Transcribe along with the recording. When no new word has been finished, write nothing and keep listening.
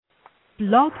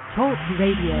Blog Talk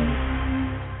Radio.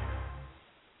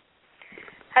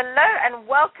 Hello and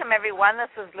welcome, everyone. This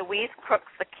is Louise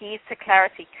Crooks, the Keys to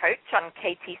Clarity coach on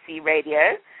KTC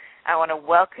Radio. I want to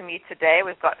welcome you today.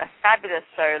 We've got a fabulous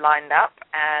show lined up,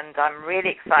 and I'm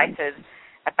really excited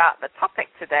about the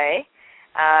topic today,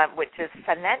 which is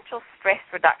financial stress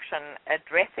reduction,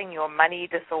 addressing your money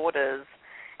disorders.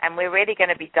 And we're really going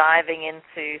to be diving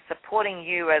into supporting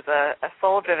you as a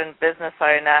soul-driven business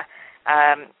owner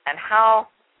and how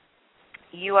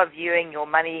you are viewing your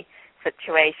money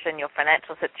situation, your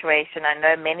financial situation. I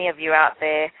know many of you out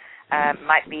there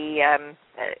might be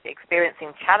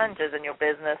experiencing challenges in your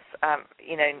business,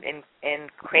 in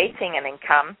creating an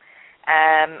income,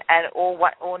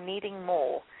 or needing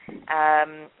more.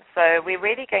 So we're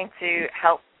really going to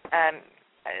help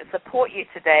support you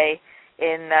today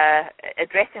in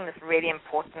addressing this really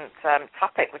important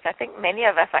topic, which I think many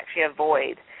of us actually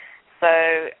avoid. So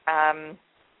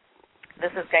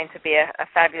this is going to be a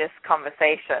fabulous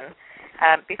conversation.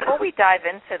 Before we dive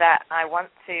into that, I want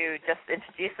to just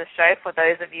introduce the show for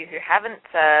those of you who haven't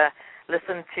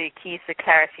listened to Keys to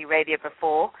Clarity Radio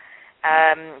before.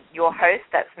 Your host,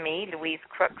 that's me, Louise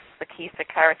Crooks, the Keys to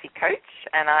Clarity coach,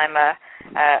 and I'm a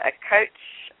coach,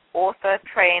 author,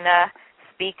 trainer,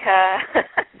 speaker,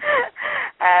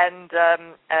 and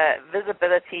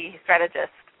visibility strategist.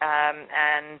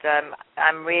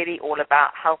 I'm really all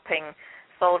about helping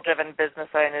soul-driven business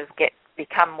owners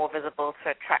become more visible to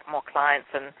attract more clients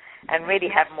and really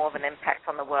have more of an impact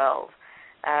on the world.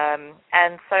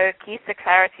 And so Keys to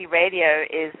Clarity Radio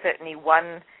is certainly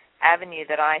one avenue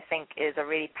that I think is a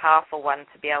really powerful one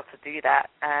to be able to do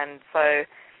that. And so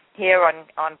here on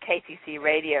KTC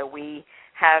Radio, we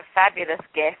have fabulous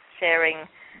guests sharing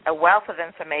a wealth of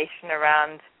information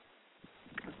around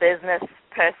business,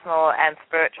 personal, and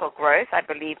spiritual growth. I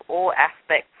believe all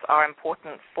aspects are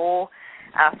important for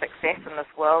our success in this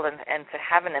world and to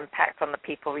have an impact on the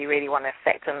people we really want to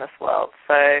affect in this world.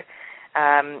 So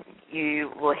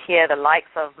you will hear the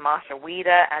likes of Marsha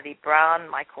Weeder, Addie Brown,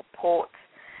 Michael Port,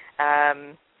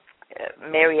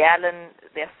 Mary Allen.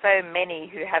 There are so many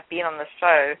who have been on the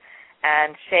show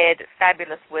and shared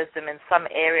fabulous wisdom in some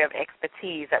area of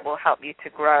expertise that will help you to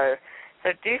grow.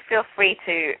 So do feel free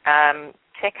to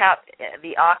check out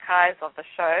the archives of the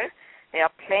show. There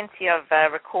are plenty of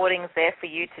recordings there for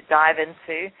you to dive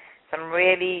into, some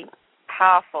really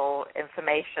powerful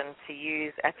information to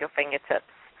use at your fingertips.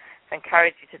 So I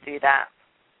encourage you to do that.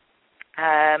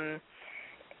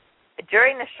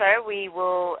 During the show, we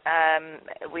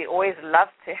always love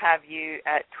to have you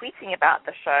tweeting about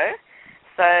the show.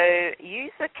 So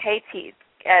use the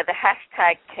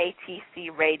hashtag KTC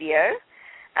Radio,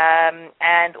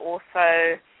 and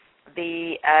also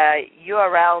the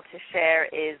URL to share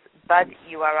is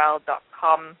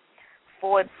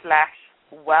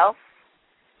budurl.com/wealth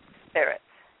spirit.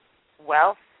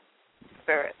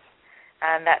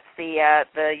 And that's the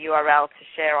URL to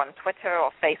share on Twitter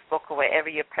or Facebook or wherever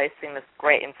you're posting this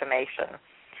great information.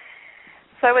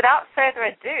 So without further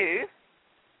ado,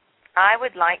 I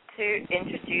would like to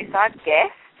introduce our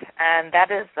guest, and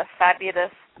that is the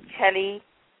fabulous Chellie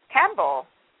Campbell.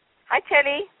 Hi,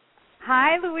 Chellie.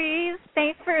 Hi, Louise.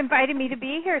 Thanks for inviting me to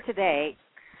be here today.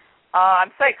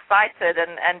 I'm so excited,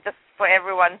 and just for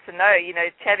everyone to know,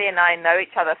 Chellie and I know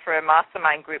each other through a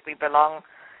mastermind group we belong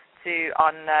to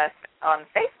on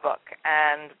Facebook,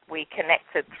 and we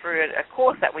connected through a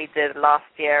course that we did last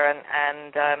year,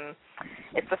 and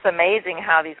it's just amazing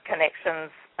how these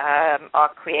connections are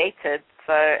created.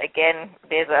 So again,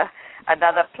 there's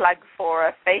another plug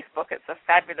for Facebook. It's a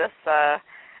fabulous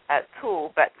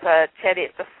tool. But Chellie,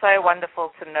 it's just so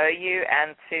wonderful to know you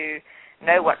and to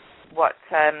know what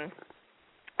a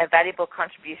valuable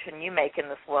contribution you make in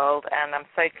this world. And I'm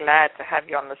so glad to have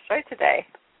you on the show today.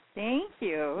 Thank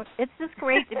you. It's just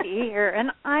great to be here,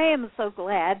 and I am so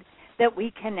glad that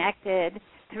we connected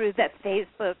through that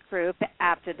Facebook group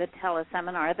after the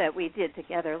teleseminar that we did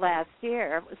together last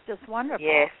year. It was just wonderful.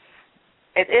 Yes,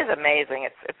 it is amazing.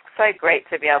 It's so great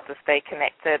to be able to stay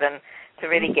connected and to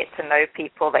really get to know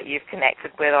people that you've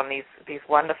connected with on these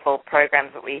wonderful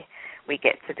programs that we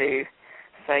get to do.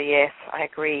 So, yes, I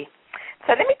agree.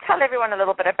 So let me tell everyone a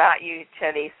little bit about you,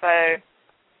 Chellie. So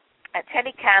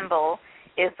Chellie Campbell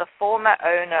is the former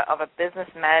owner of a business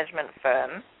management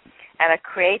firm and a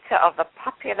creator of the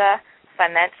popular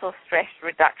financial stress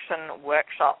reduction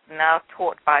workshop, now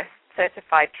taught by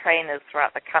certified trainers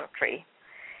throughout the country.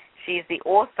 She's the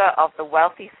author of The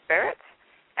Wealthy Spirit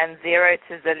and Zero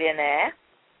to Zillionaire,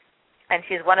 and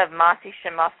she's one of Marty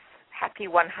Shimoff's Happy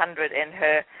 100 in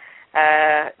her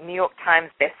New York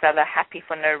Times bestseller, Happy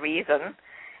for No Reason.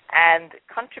 and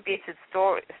contributed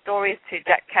stories to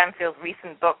Jack Canfield's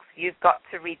recent books, You've Got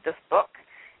to Read This Book,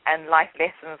 and Life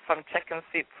Lessons from Chicken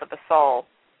Soup for the Soul.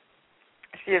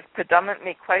 She is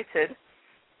predominantly quoted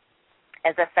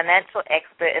as a financial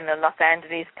expert in the Los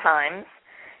Angeles Times,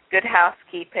 Good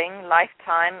Housekeeping,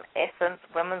 Lifetime, Essence,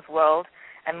 Women's World,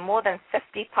 and more than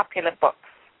 50 popular books.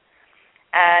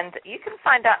 And you can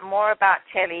find out more about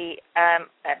Chellie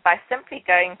by simply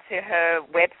going to her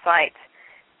website,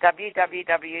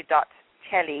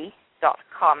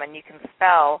 www.chellie.com, and you can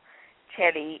spell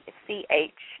Chellie,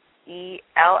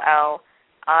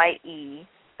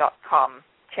 CHELLIE.com,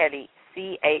 Chellie,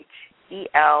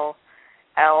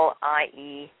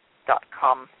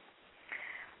 CHELLIE.com.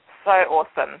 So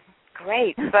awesome.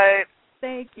 Great. So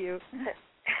thank you.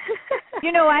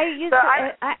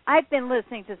 I've been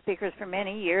listening to speakers for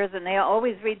many years, and they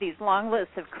always read these long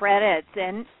lists of credits,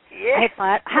 and I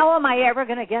thought, how am I ever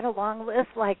going to get a long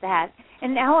list like that?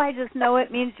 And now I just know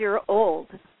it means you're old.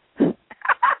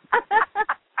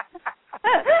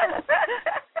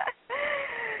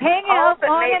 Hang out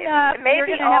long enough, you're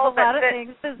going to have a lot of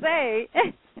things to say.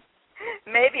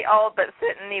 Maybe old, but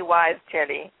certainly wise,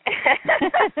 Chellie.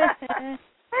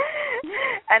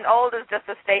 And old is just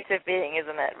a state of being,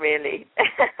 isn't it, really?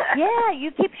 Yeah,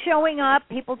 you keep showing up.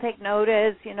 People take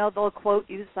notice. They'll quote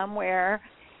you somewhere.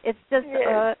 It's just,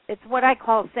 it's what I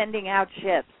call sending out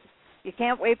ships. You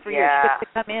can't wait for your ship to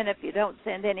come in if you don't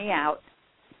send any out.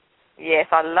 Yes,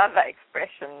 I love that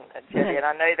expression, Chellie, and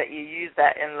I know that you use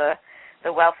that in the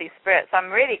Wealthy Spirit. So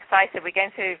I'm really excited. We're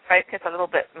going to focus a little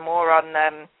bit more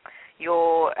on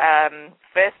your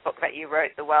first book that you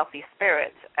wrote, The Wealthy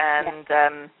Spirit, and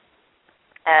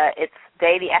it's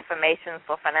Daily Affirmations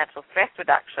for Financial Stress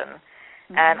Reduction.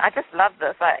 Mm-hmm. And I just love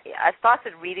this. I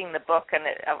started reading the book, and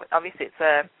obviously it's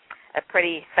a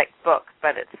pretty thick book,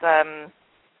 but it's,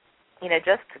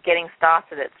 just getting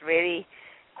started. It's really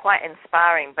quite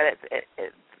inspiring, but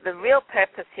it's the real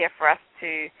purpose here for us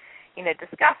to,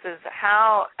 discuss is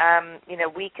how,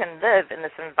 we can live in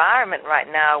this environment right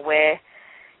now where,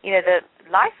 the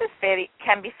life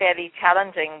can be fairly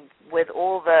challenging with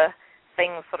all the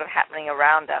things sort of happening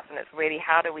around us, and it's really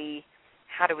how do we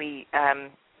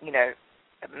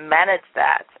manage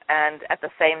that and at the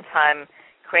same time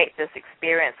create this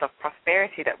experience of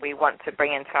prosperity that we want to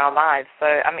bring into our lives. So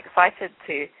I'm excited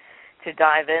to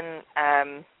dive in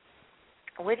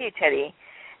with you, Chellie.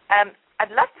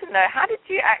 I'd love to know,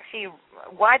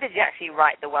 why did you actually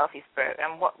write The Wealthy Spirit,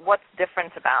 and what's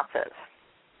different about it?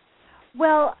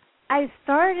 Well, I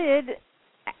started,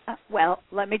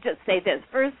 let me just say this.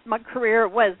 First, my career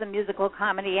was a musical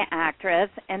comedy actress,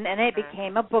 and then I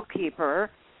became a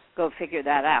bookkeeper. Go figure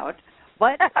that out.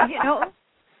 But,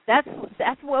 that's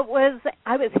what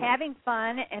I was having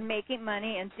fun and making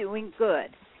money and doing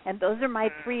good. And those are my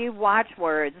 3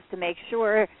 watchwords to make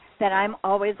sure that I'm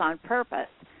always on purpose.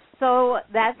 So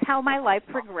that's how my life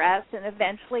progressed, and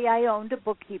eventually I owned a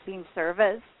bookkeeping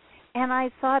service. And I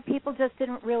saw people just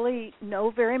didn't really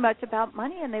know very much about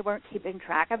money, and they weren't keeping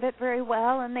track of it very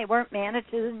well, and they weren't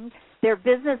managing their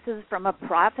businesses from a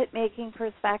profit-making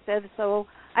perspective. So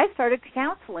I started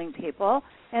counseling people,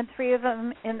 and 3 of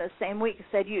them in the same week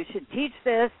said, you should teach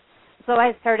this. So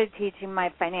I started teaching my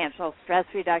financial stress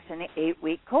reduction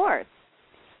 8-week course.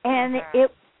 And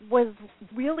it was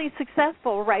really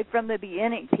successful right from the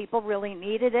beginning. People really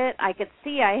needed it. I could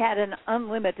see I had an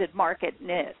unlimited market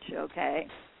niche, okay?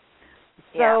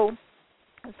 So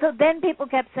then people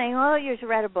kept saying, oh, you should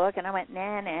write a book. And I went,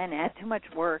 nah, too much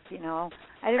work, I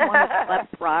didn't want a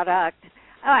slept product.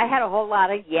 I had a whole lot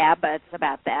of buts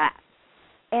about that.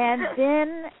 And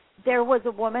then there was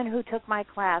a woman who took my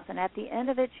class, and at the end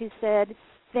of it she said,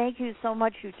 thank you so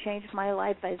much. You changed my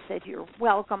life. I said, you're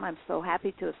welcome. I'm so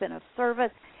happy to have been of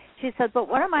service. She said, but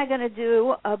what am I going to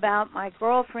do about my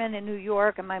girlfriend in New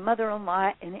York and my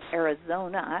mother-in-law in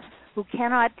Arizona who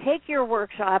cannot take your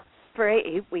workshop for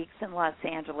 8 weeks in Los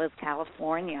Angeles,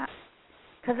 California?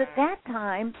 Because at that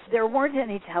time, there weren't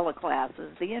any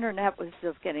teleclasses. The Internet was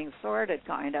just getting started,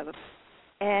 kind of.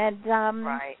 And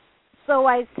so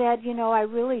I said, I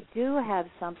really do have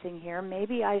something here.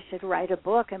 Maybe I should write a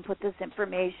book and put this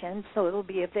information so it'll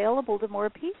be available to more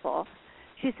people.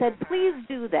 She said, please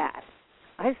do that.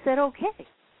 I said, okay.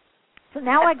 So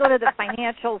now I go to the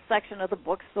financial section of the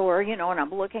bookstore, and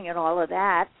I'm looking at all of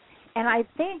that, and I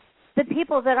think the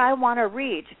people that I want to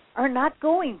reach are not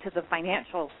going to the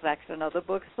financial section of the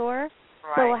bookstore.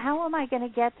 Right. So how am I going to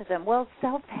get to them? Well,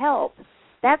 self-help.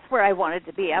 That's where I wanted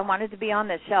to be. I wanted to be on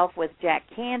the shelf with Jack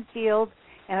Canfield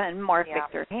and Mark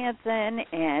Victor Hansen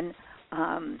and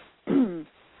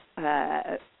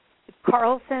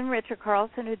Richard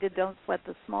Carlson, who did Don't Sweat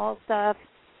the Small Stuff.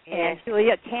 and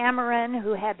Julia Cameron,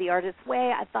 who had The Artist's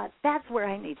Way. I thought, that's where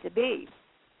I need to be.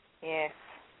 Yes.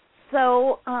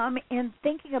 So in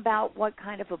thinking about what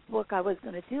kind of a book I was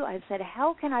going to do, I said,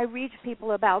 how can I reach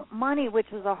people about money, which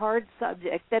is a hard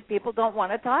subject that people don't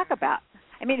want to talk about?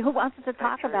 I mean, who wants to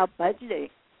talk about budgeting?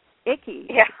 Icky.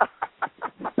 Yeah.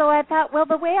 So I thought, well,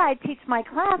 the way I teach my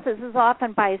classes is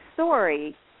often by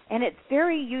story, and it's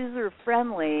very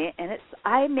user-friendly, and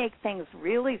I make things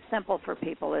really simple for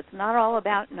people. It's not all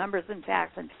about numbers and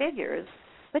facts and figures,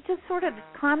 but just sort of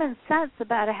common sense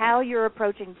about how you're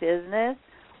approaching business.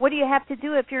 What do you have to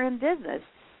do if you're in business?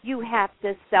 You have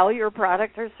to sell your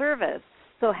product or service.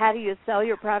 So how do you sell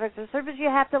your product or service? You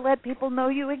have to let people know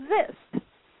you exist.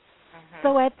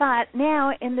 So I thought,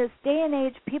 now in this day and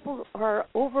age, people are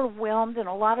overwhelmed, and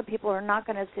a lot of people are not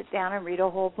going to sit down and read a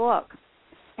whole book.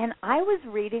 And I was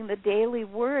reading the Daily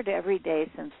Word every day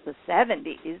since the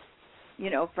 70s, you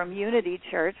know, from Unity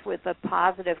Church, with a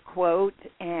positive quote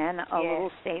and a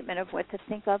little statement of what to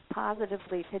think of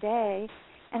positively today.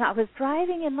 And I was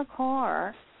driving in the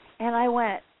car, and I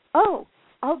went, oh,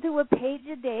 I'll do a page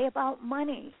a day about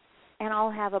money. And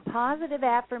I'll have a positive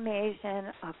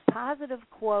affirmation, a positive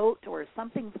quote, or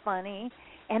something funny,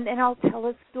 and then I'll tell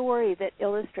a story that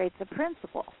illustrates a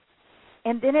principle.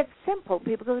 And then it's simple.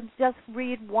 People can just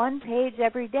read one page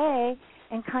every day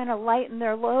and kind of lighten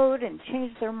their load and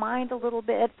change their mind a little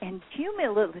bit, and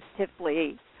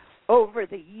cumulatively, over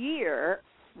the year,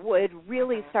 would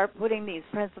really start putting these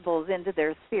principles into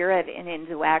their spirit and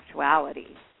into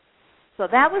actuality. So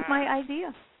that was my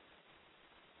idea.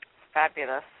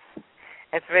 Fabulous.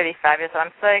 It's really fabulous.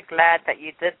 I'm so glad that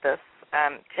you did this,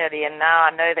 Chellie, and now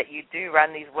I know that you do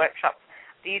run these workshops.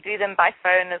 Do you do them by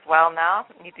phone as well now?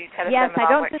 You do teleseminar Yes, I don't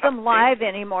do workshops them live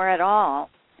anymore at all.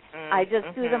 I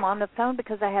just do them mm-hmm. on the phone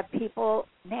because I have people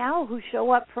now who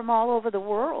show up from all over the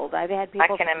world. I've had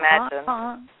people from Hong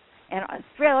Kong and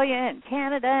Australia and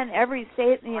Canada and every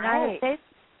state in the United States.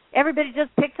 Everybody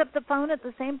just picks up the phone at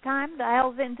the same time,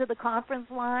 dials into the conference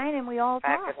line, and we all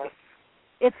talk.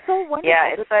 It's so wonderful.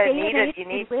 Yeah, it's so needed. You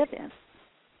need live in.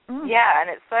 Yeah, and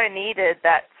it's so needed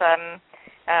that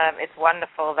it's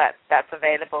wonderful that that's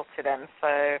available to them.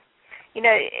 So, you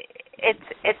know,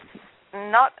 it's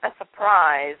not a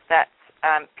surprise that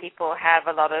people have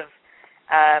a lot of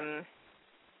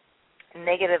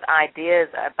negative ideas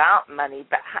about money.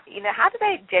 But you know, how do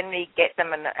they generally get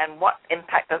them, and what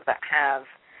impact does that have,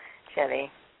 Chellie?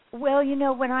 Well, you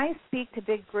know, when I speak to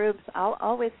big groups, I'll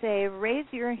always say, raise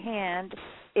your hand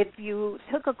if you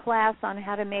took a class on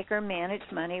how to make or manage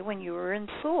money when you were in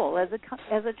school as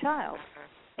a child.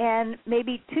 And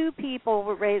maybe 2 people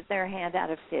will raise their hand out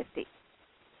of 50.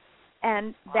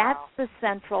 And that's the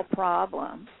central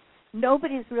problem.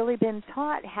 Nobody's really been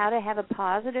taught how to have a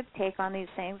positive take on these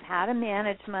things, how to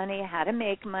manage money, how to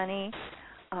make money,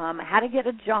 how to get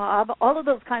a job. All of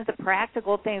those kinds of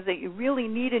practical things that you really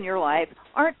need in your life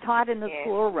aren't taught in the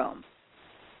schoolroom.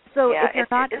 So if you're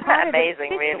not isn't taught that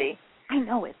amazing, really? I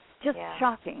know, it's just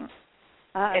shocking.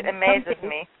 It amazes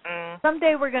me.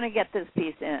 Someday we're going to get this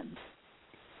piece in.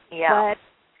 Yeah.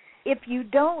 But if you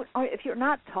don't, or if you're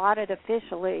not taught it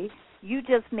officially, you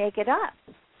just make it up.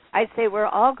 I say we're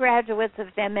all graduates of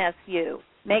MSU.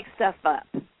 Make stuff up.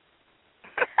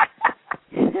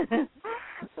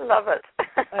 Love it.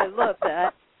 I love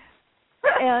that.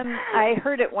 And I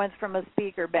heard it once from a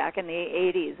speaker back in the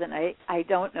 80s, and I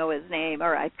don't know his name,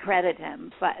 or I credit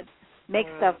him, but make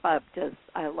stuff up, just,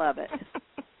 I love it.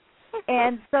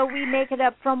 And so we make it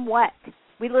up from what?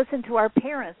 We listen to our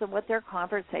parents and what their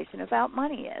conversation about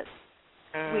money is.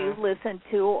 We listen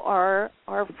to our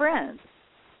friends,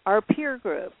 our peer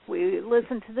group. We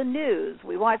listen to the news.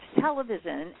 We watch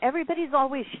television. Everybody's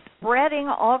always spreading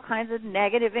all kinds of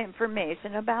negative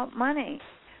information about money.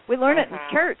 We learn it in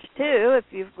church, too. If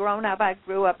you've grown up, I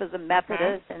grew up as a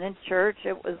Methodist, and in church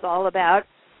it was all about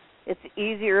it's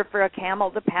easier for a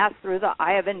camel to pass through the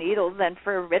eye of a needle than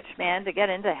for a rich man to get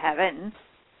into heaven.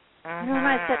 You know, and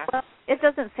I said, well, it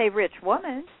doesn't say rich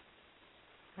woman.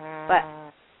 But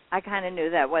I kind of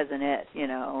knew that wasn't it. You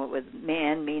know, it was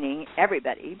man meaning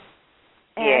everybody.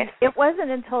 And it wasn't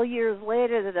until years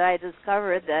later that I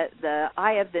discovered that the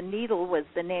eye of the needle was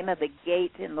the name of a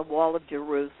gate in the wall of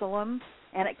Jerusalem,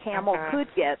 and a camel could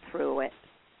get through it.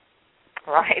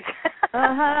 Right.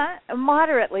 A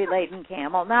moderately laden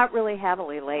camel, not really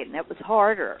heavily laden. It was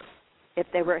harder if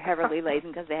they were heavily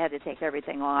laden because they had to take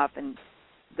everything off and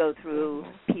go through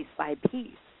piece by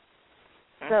piece.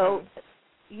 So,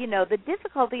 you know, the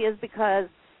difficulty is because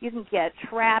you can get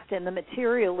trapped in the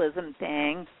materialism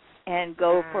thing and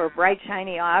go for bright,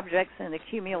 shiny objects and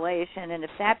accumulation, and if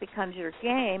that becomes your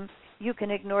game, you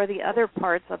can ignore the other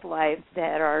parts of life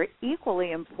that are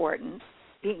equally important,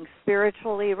 being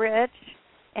spiritually rich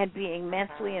and being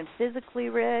mentally and physically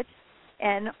rich,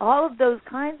 and all of those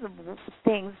kinds of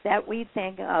things that we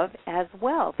think of as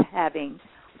wealth. Having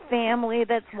family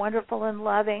that's wonderful and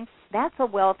loving, that's a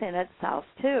wealth in itself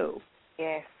too.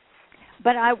 Yes.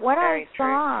 But what I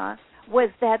saw was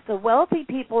that the wealthy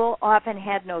people often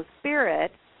had no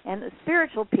spirit, and the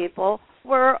spiritual people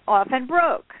were often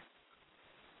broke.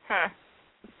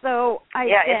 So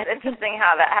it's interesting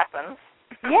how that happens.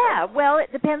 Yeah, well,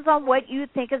 it depends on what you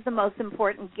think is the most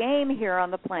important game here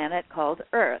on the planet called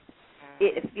Earth.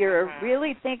 If you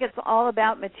really think it's all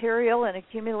about material and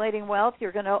accumulating wealth,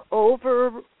 you're going to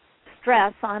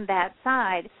over-stress on that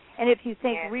side. And if you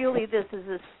think really this is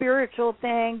a spiritual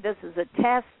thing, this is a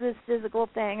test, this physical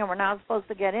thing, and we're not supposed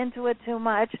to get into it too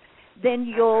much, then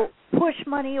you'll push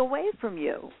money away from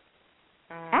you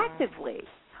actively.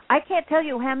 I can't tell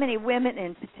you how many women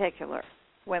in particular,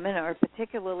 women are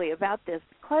particularly about this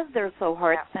because they're so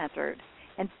heart-centered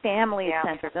and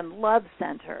family-centered and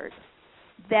love-centered,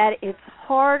 that it's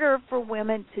harder for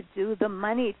women to do the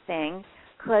money thing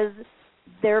because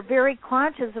they're very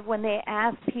conscious of when they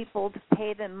ask people to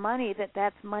pay them money that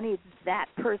that's money that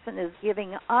person is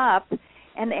giving up,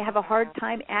 and they have a hard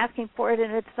time asking for it,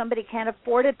 and if somebody can't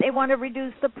afford it, they want to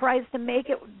reduce the price to make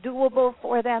it doable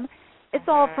for them. It's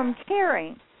all from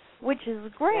caring, which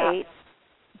is great,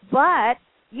 but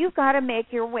you've got to make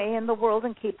your way in the world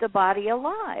and keep the body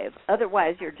alive.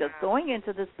 Otherwise, you're just going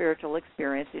into the spiritual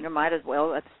experience, and you might as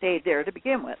well have stayed there to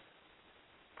begin with.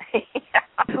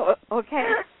 Okay?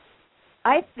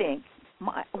 I think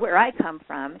where I come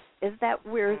from is that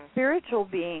we're spiritual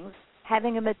beings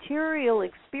having a material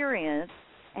experience,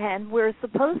 and we're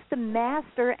supposed to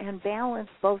master and balance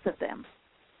both of them.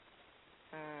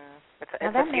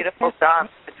 It's a beautiful dance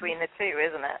between the two,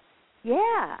 isn't it?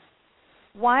 Yeah.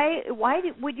 Why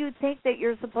would you think that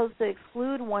you're supposed to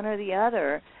exclude one or the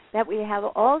other, that we have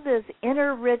all this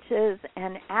inner riches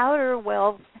and outer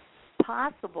wealth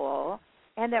possible,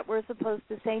 and that we're supposed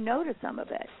to say no to some of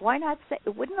it? Why not say,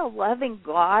 wouldn't a loving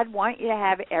God want you to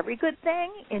have every good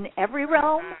thing in every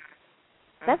realm?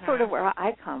 That's sort of where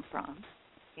I come from.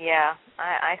 Yeah,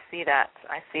 I see that.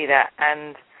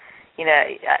 And, you know,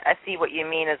 I see what you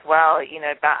mean as well, you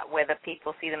know, about whether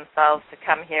people see themselves to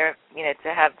come here, you know,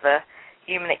 to have the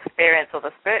human experience or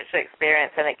the spiritual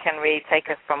experience, and it can really take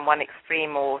us from one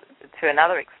extreme or to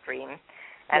another extreme.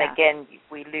 And again,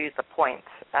 we lose the point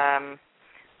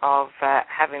of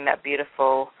having that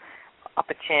beautiful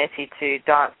opportunity to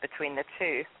dance between the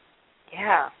two.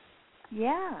 Yeah.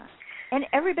 Yeah. And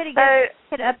everybody gets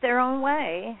it up their own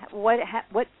way.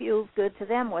 What feels good to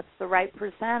them? What's the right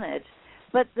percentage?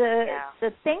 But the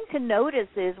thing to notice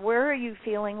is, where are you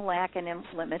feeling lack and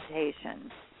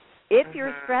limitation? If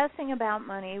you're stressing about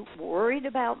money, worried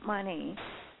about money,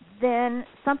 then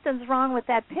something's wrong with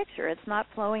that picture. It's not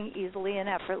flowing easily and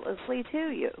effortlessly to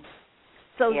you.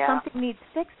 So something needs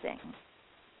fixing.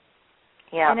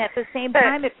 Yeah. And at the same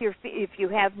time, if you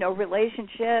have no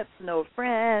relationships, no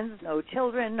friends, no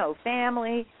children, no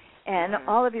family, and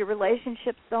all of your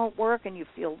relationships don't work, and you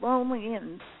feel lonely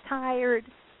and tired,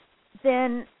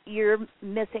 then you're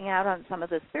missing out on some of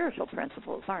the spiritual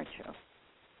principles, aren't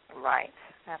you? Right.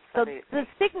 Absolutely. So the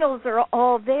signals are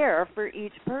all there for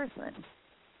each person.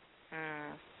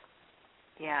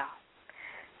 Yeah.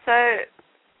 So,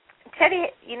 Chellie,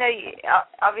 you know,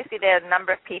 obviously there are a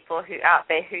number of people out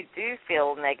there who do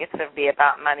feel negatively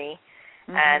about money,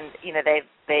 and you know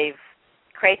they've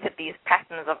created these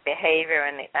patterns of behavior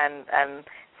and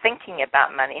thinking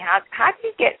about money. How do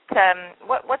you get?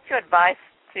 What's your advice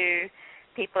to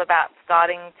people about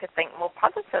starting to think more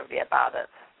positively about it?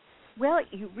 Well,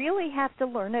 you really have to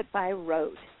learn it by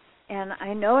rote, and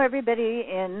I know everybody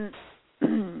in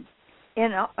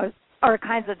our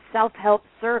kinds of self-help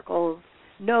circles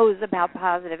knows about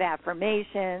positive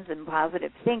affirmations and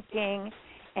positive thinking,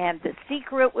 and The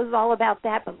Secret was all about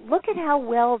that. But look at how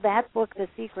well that book, The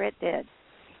Secret, did.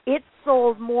 It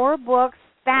sold more books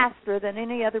faster than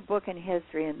any other book in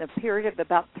history. In the period of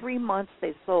about 3 months,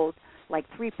 they sold like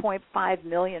 3.5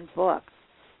 million books.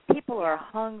 People are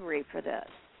hungry for this.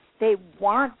 They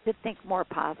want to think more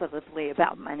positively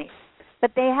about money.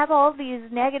 But they have all these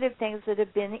negative things that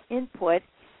have been input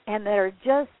and that are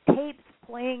just tapes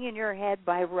playing in your head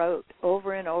by rote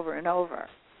over and over and over.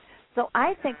 So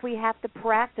I think we have to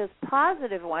practice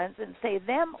positive ones and say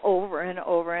them over and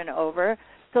over and over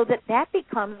so that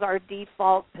becomes our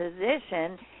default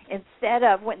position, instead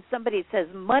of when somebody says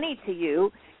money to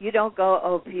you, you don't go,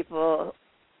 oh, people,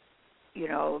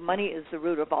 money is the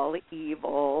root of all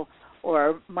evil,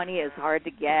 or money is hard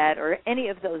to get, or any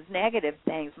of those negative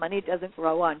things. Money doesn't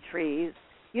grow on trees.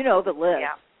 You know the list.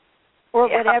 Yeah. Or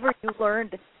whatever you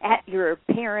learned at your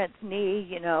parents'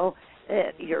 knee,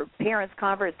 your parents'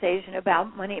 conversation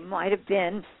about money might have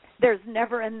been, there's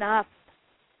never enough.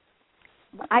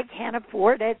 I can't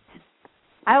afford it.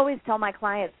 I always tell my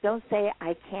clients, don't say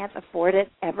I can't afford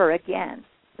it ever again.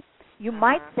 You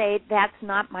might say that's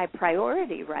not my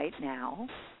priority right now.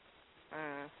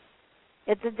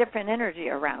 It's a different energy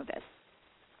around it.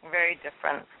 Very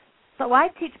different. So I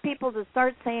teach people to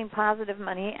start saying positive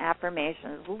money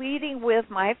affirmations, leading with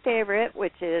my favorite,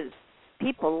 which is,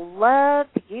 people love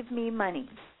to give me money.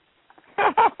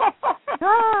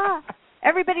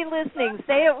 Everybody listening,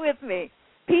 say it with me.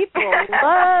 People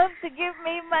love to give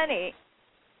me money.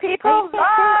 People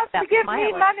love to give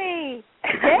me money.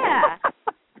 Yeah.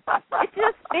 It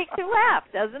just makes you laugh,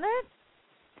 doesn't it?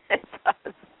 It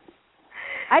does.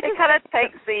 It kind of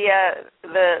takes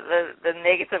the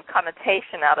negative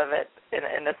connotation out of it,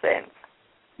 in a sense.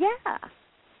 Yeah.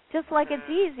 Just like it's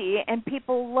easy, and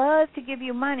people love to give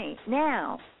you money.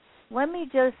 Now, let me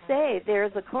just say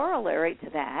there's a corollary to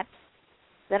that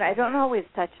I don't always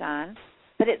touch on,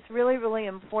 but it's really, really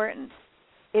important.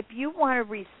 If you want to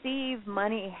receive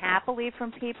money happily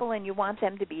from people and you want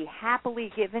them to be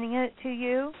happily giving it to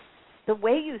you, the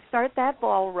way you start that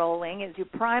ball rolling is you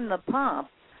prime the pump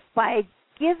by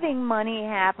giving money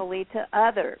happily to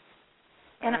others.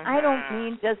 And I don't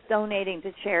mean just donating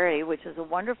to charity, which is a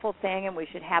wonderful thing, and we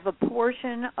should have a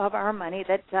portion of our money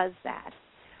that does that.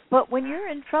 But when you're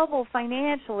in trouble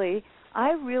financially,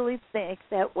 I really think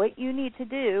that what you need to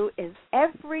do is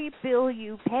every bill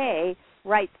you pay,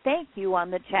 write thank you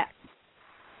on the check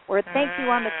or thank you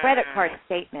on the credit card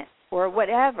statement or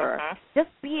whatever. Just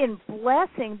be in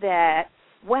blessing that,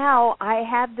 wow, I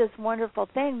have this wonderful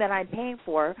thing that I'm paying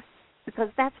for, because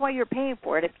that's why you're paying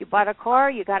for it. If you bought a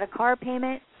car, you got a car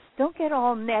payment, don't get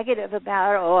all negative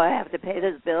about, oh, I have to pay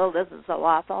this bill, this is so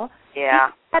awful. Yeah.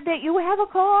 That you have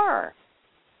a car.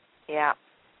 Yeah.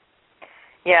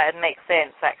 Yeah, it makes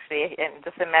sense, actually. And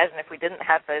just imagine if we didn't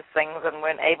have those things and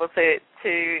weren't able to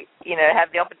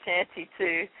have the opportunity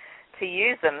to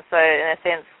use them. So, in a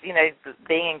sense,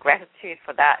 being in gratitude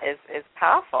for that is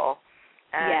powerful.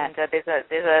 And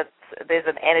there's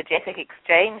an energetic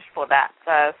exchange for that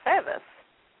service.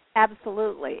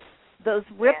 Absolutely. Those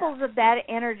ripples of that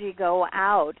energy go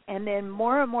out, and then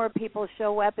more and more people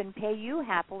show up and pay you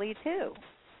happily, too.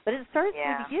 But it starts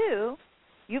with you.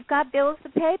 You've got bills to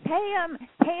pay. Pay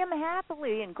them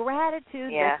happily in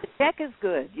gratitude. Yeah. The check is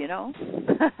good,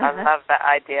 I love that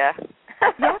idea.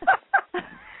 Yeah.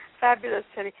 Fabulous,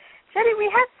 Chellie. Chellie,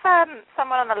 we have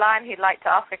someone on the line who'd like to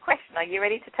ask a question. Are you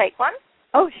ready to take one?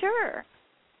 Oh, sure.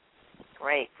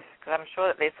 Great, because I'm sure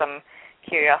that there's some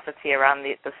curiosity around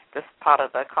this part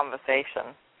of the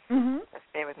conversation. Just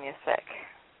bear with me a sec.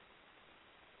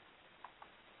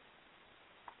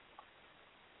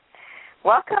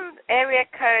 Welcome, area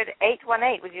code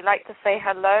 818. Would you like to say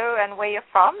hello and where you're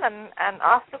from and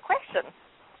ask the question?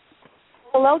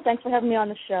 Hello, thanks for having me on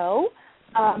the show.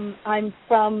 I'm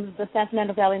from the San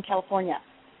Fernando Valley in California.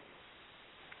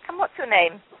 And what's your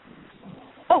name?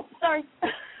 Oh, sorry.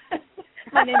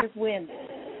 My name is Wynn.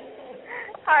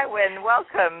 Hi, Wynn.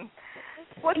 Welcome.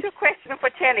 What's your question for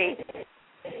Chellie?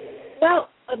 Well,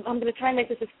 I'm going to try and make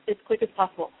this as quick as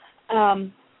possible.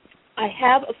 I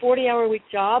have a 40-hour-a-week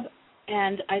job,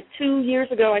 and 2 years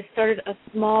ago I started a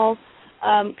small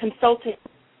consulting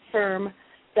firm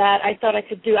that I thought I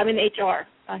could do. I'm in HR,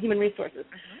 human resources.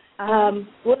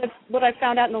 What I've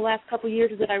found out in the last couple of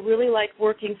years is that I really like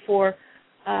working for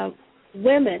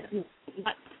women,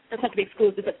 doesn't have to be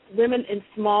exclusive, but women in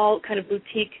small kind of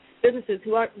boutique businesses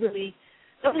who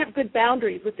don't have good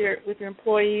boundaries with their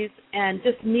employees and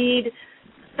just need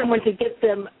someone to get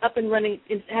them up and running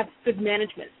and have good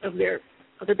management of their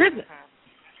business.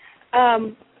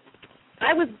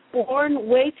 I was born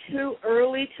way too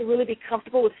early to really be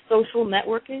comfortable with social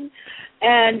networking,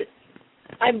 and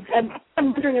I'm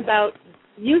wondering about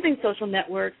using social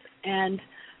networks and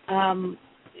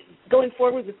going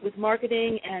forward with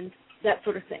marketing and that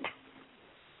sort of thing.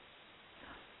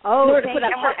 Oh, thank you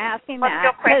for asking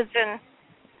that. What's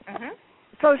your question?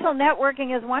 Social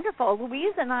networking is wonderful.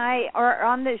 Louise and I are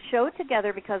on this show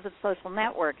together because of social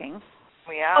networking.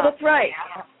 We are. Oh, that's right.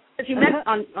 But you met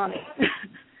on it.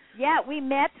 Yeah, we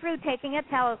met through taking a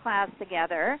teleclass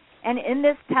together, and in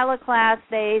this teleclass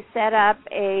they set up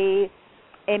a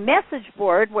message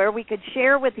board where we could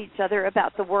share with each other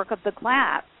about the work of the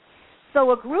class.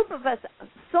 So a group of us,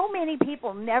 so many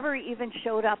people never even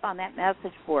showed up on that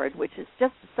message board, which is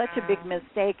just such a big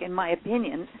mistake in my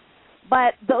opinion.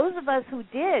 But those of us who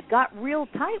did got real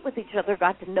tight with each other,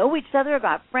 got to know each other,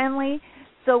 got friendly.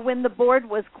 So when the board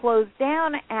was closed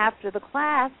down after the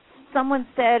class, someone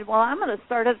said, well, I'm going to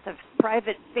start us a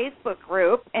private Facebook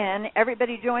group, and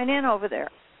everybody join in over there.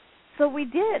 So we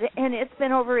did, and it's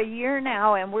been over a year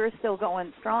now, and we're still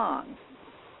going strong.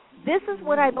 This is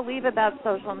what I believe about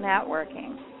social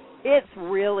networking. It's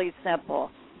really simple.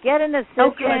 Get an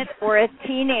assistant or a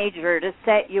teenager to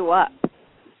set you up,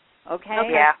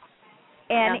 okay? Yeah.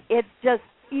 And it's just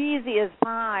easy as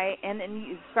pie, and then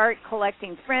you start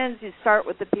collecting friends. You start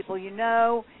with the people you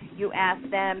know. You ask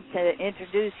them to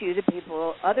introduce you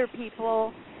to other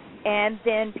people, and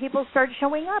then people start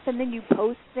showing up, and then you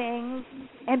post things,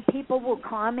 and people will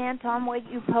comment on what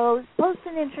you post. Post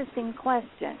an interesting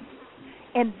question.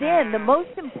 And then the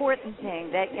most important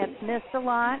thing that gets missed a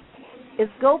lot is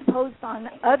go post on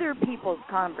other people's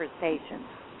conversations.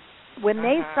 When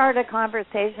they start a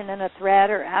conversation in a thread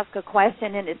or ask a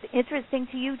question and it's interesting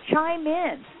to you, chime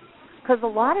in. Because a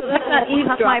lot of people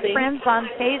become my friends on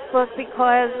Facebook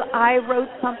because I wrote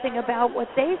something about what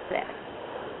they said.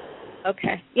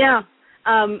 Okay. Yeah.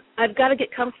 I've got to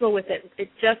get comfortable with it. It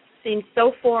just seems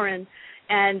so foreign,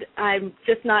 and I'm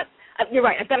just not – you're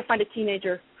right. I've got to find a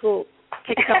teenager who will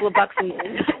take a couple of bucks and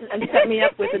set me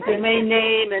up with a domain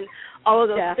name and all of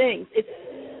those things. It's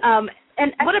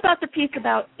and what about the piece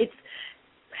about it's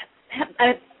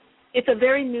a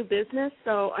very new business,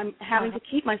 so I'm having to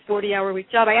keep my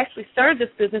 40-hour-week job. I actually started this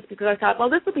business because I thought, well,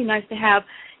 this would be nice to have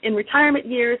in retirement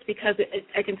years because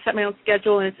I can set my own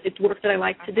schedule and it's work that I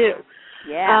like to do.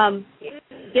 Yeah.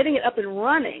 Getting it up and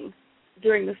running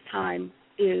during this time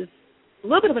is a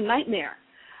little bit of a nightmare.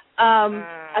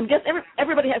 I guess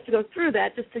everybody has to go through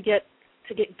that just to get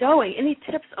going. Any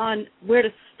tips on where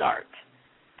to start?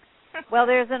 Well,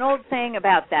 there's an old saying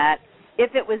about that.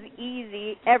 If it was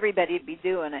easy, everybody'd be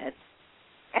doing it.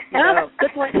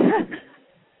 Good point.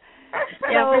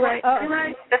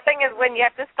 Right. The thing is, when you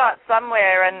have to start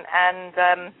somewhere, and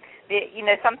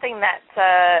something that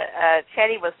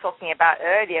Chellie was talking about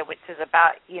earlier, which is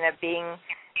about being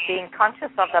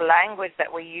conscious of the language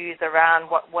that we use around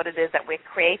what it is that we're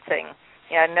creating.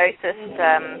 I noticed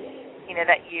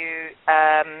that you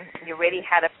really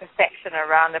had a perception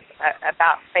around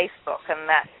about Facebook, and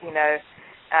that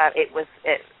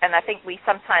and I think we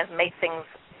sometimes make things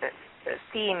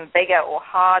seem bigger or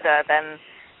harder than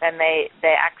they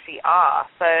actually are.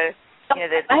 So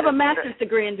I have a master's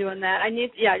degree in doing that.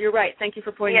 You're right. Thank you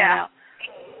for pointing that out.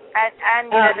 And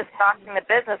just starting the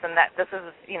business, and that this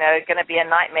is going to be a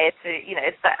nightmare to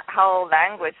it's that whole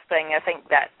language thing. I think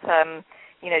that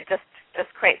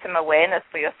just create some awareness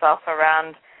for yourself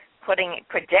around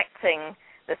projecting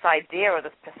this idea or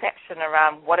this perception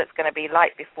around what it's going to be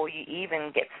like before you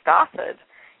even get started.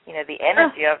 The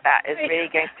energy of that is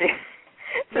really going to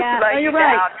slow you down.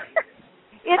 Right.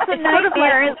 It's a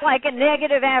nightmare. It's like a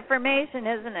negative affirmation,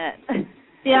 isn't it?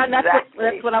 Yeah, and that's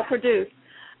what I'll produce.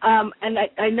 And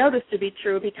I know this to be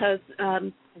true because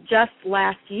just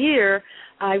last year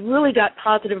I really got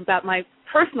positive about my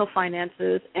personal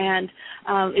finances, and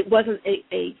it wasn't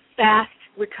a fast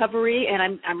recovery,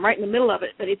 and I'm right in the middle of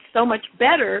it, but it's so much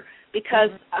better because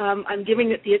I'm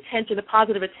giving it the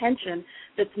positive attention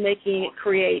that's making it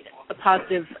create a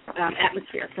positive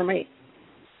atmosphere for me.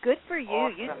 Good for you.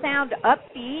 Awesome. You sound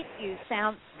upbeat. You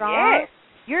sound strong. Yes.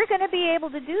 You're going to be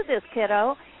able to do this,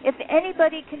 kiddo. If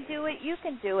anybody can do it, you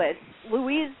can do it.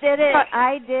 Louise did it.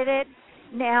 I did it.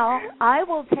 Now, I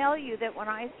will tell you that when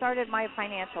I started my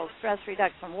financial stress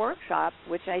reduction workshop,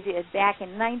 which I did back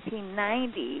in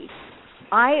 1990,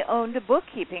 I owned a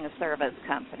bookkeeping service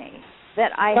company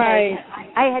that I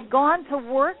had gone to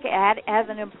work at as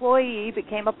an employee,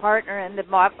 became a partner, and then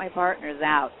bought my partners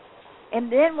out. And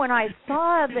then when I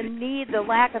saw the need, the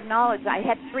lack of knowledge, I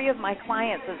had 3 of my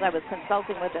clients as I was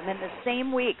consulting with them in the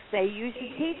same week say, you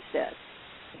should teach this.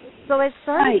 So I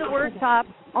started the workshop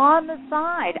on the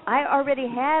side. I already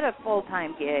had a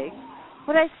full-time gig,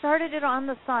 but I started it on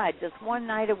the side, just one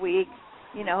night a week,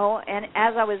 and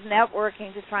as I was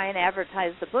networking to try and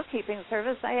advertise the bookkeeping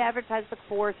service, I advertised the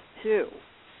course too.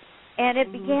 And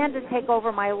it began to take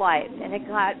over my life, and it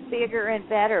got bigger and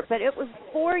better. But it was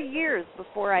 4 years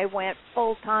before I went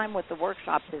full-time with the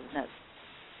workshop business.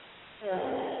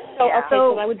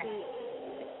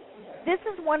 This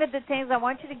is one of the things I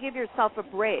want you to give yourself a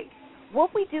break.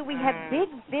 What we do, we have big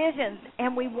visions,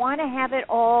 and we want to have it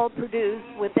all produced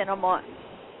within a month.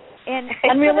 And it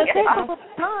takes a little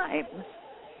time.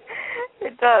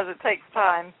 It does. It takes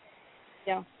time.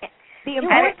 Yeah. We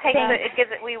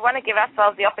want to give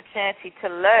ourselves the opportunity to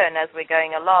learn as we're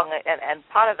going along, and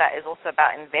part of that is also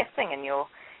about investing in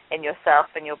in yourself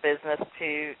and your business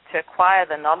to acquire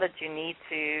the knowledge you need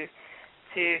to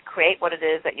create what it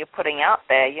is that you're putting out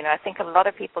there. You know, I think a lot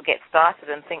of people get started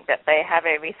and think that they have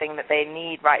everything that they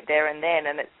need right there and then,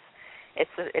 and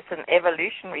it's an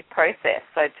evolutionary process.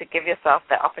 So to give yourself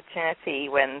that opportunity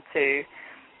when to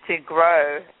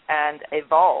grow and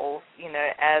evolve, you know,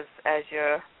 as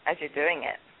you're doing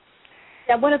it.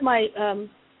 Yeah, one of my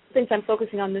things I'm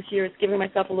focusing on this year is giving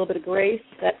myself a little bit of grace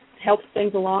that helps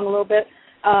things along a little bit.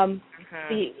 I'm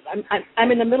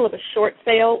in the middle of a short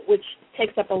sale, which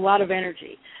takes up a lot of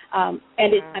energy, and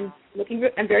I'm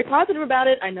very positive about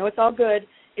it. I know it's all good.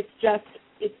 It's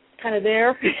kind of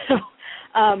there.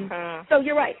 So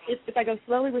you're right. If I go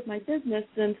slowly with my business,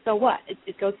 then so what?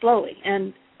 It goes slowly,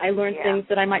 and I learn things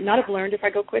that I might not have learned if I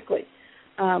go quickly.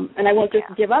 And I won't just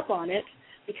give up on it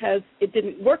because it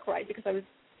didn't work right, because I was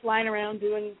flying around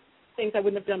doing things I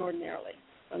wouldn't have done ordinarily.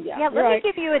 So, let me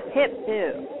give you a tip,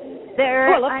 too.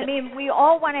 We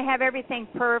all want to have everything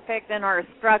perfect in our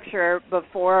structure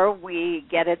before we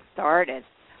get it started.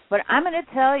 But I'm going to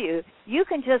tell you, you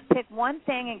can just pick one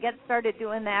thing and get started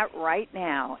doing that right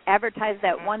now. Advertise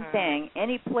that one thing.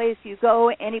 Any place you go,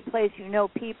 any place you know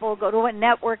people, go to a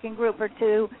networking group or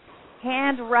two,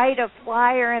 hand write a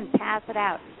flyer and pass it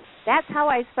out. That's how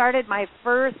I started my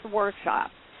first workshop.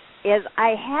 Is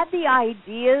I had the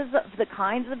ideas of the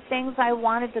kinds of things I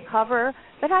wanted to cover,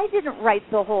 but I didn't write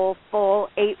the whole full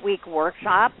 8-week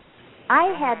workshop. I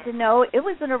had to know it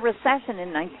was in a recession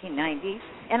in 1990,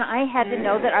 and I had to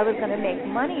know that I was going to make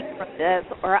money from this,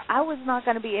 or I was not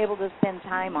going to be able to spend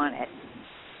time on it.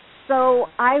 So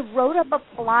I wrote up a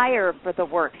flyer for the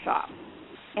workshop,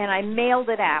 and I mailed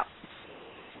it out.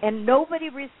 And nobody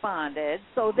responded,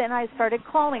 so then I started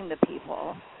calling the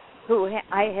people who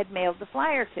I had mailed the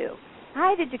flyer to.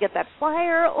 Hi, did you get that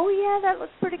flyer? Oh, yeah, that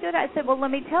looks pretty good. I said, well,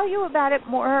 let me tell you about it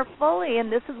more fully,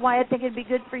 and this is why I think it'd be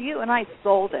good for you. And I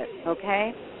sold it,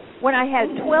 okay? When I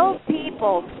had 12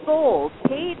 people sold,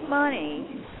 paid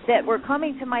money, that were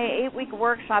coming to my 8-week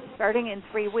workshop starting in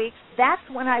 3 weeks, that's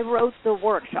when I wrote the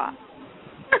workshop.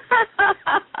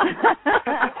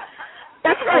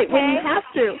 That's right, okay? When you have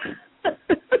to.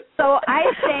 So I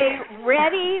say,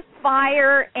 ready,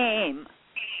 fire, aim.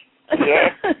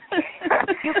 Yes.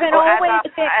 You can always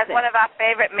fix it. As one of our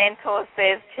favorite mentors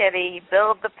says, Chellie,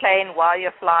 build the plane while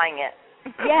you're flying it.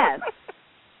 Yes.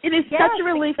 It is such a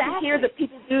relief to hear that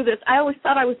people do this. I always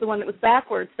thought I was the one that was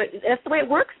backwards, but that's the way it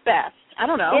works best. I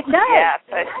don't know. It does. Yeah,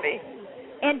 totally.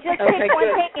 And just pick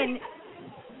one thing and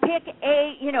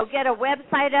get a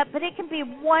website up, but it can be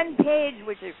one page,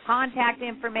 which is contact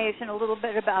information, a little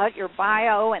bit about your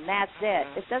bio, and that's it.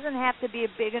 It doesn't have to be a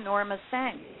big, enormous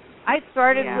thing. I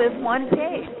started with one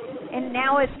page, and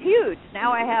now it's huge.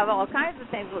 Now I have all kinds of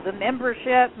things with a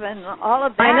membership and all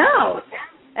of that. I know.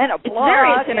 And a blog. It's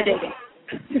very intimidating.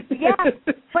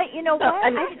 But you know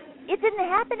what? It didn't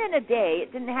happen in a day.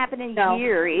 It didn't happen in a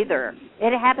year either.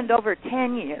 It happened over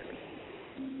 10 years.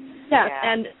 Yes,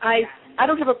 and I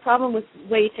don't have a problem with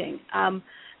waiting.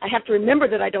 I have to remember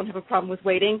that I don't have a problem with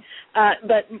waiting,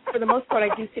 but for the most part, I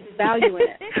do see the value in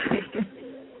it.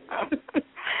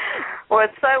 Well,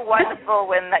 it's so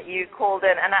wonderful that you called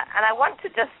in, and I want to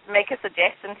just make a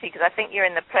suggestion to you, because I think you're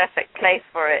in the perfect place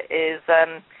for it, is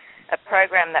a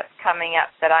program that's coming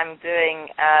up that I'm doing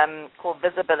called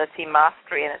Visibility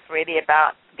Mastery, and it's really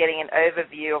about getting an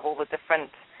overview of all the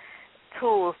different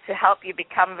tools to help you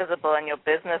become visible in your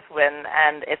business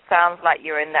and it sounds like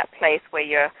you're in that place where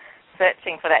you're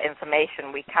searching for that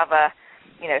information. We cover,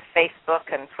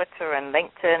 Facebook and Twitter and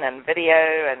LinkedIn and video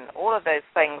and all of those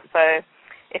things. So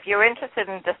if you're interested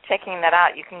in just checking that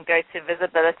out, you can go to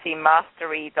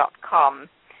visibilitymastery.com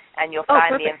and you'll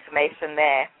find the information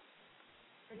there.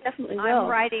 I definitely will. I'm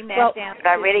writing that down.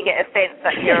 I really get a sense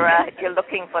that you're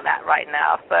looking for that right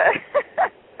now. So.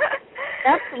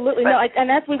 Absolutely. And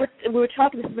as we were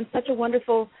talking, this has been such a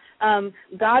wonderful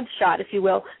God shot, if you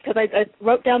will, because I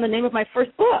wrote down the name of my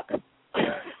first book.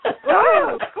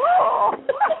 Oh, cool.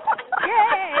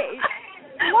 Yay.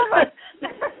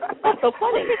 That's so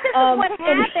funny. This is what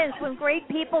happens when great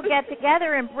people get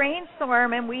together and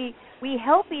brainstorm, and we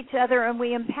help each other and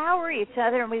we empower each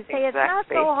other, and we say it's not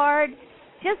so hard.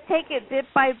 Just take it bit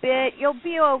by bit. You'll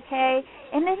be okay.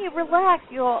 And then you relax.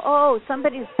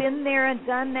 Somebody's been there and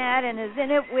done that and is in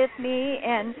it with me.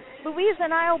 And Louise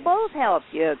and I will both help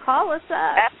you. Call us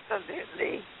up.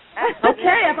 Absolutely.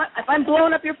 Okay, if I'm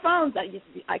blowing up your phones,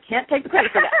 I can't take the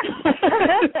credit for that.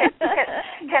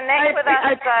 Connect with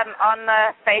us on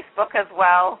Facebook as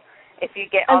well. If you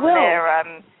get on there,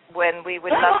 when we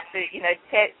would love to,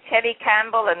 Chellie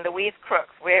Campbell and Louise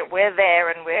Crooks, we're there,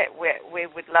 and we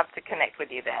would love to connect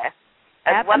with you there,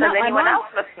 as well as anyone else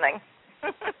listening.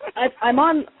 I'm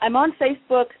on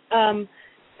Facebook,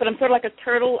 but I'm sort of like a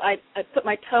turtle. I put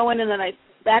my toe in and then I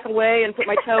back away and put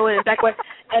my toe in and back away.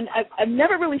 And I'm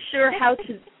never really sure how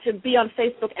to be on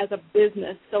Facebook as a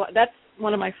business. So that's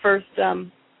one of my first, or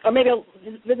maybe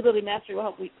Visibility Mastery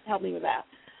will help me with that.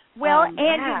 Well, and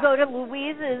you go to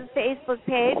Louise's Facebook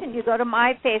page and you go to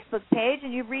my Facebook page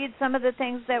and you read some of the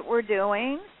things that we're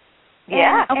doing.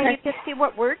 Yeah. And you can see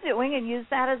what we're doing and use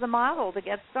that as a model to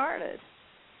get started.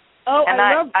 Oh, and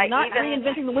I love not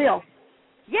reinventing the wheel.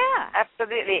 Yeah.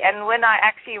 Absolutely. And when I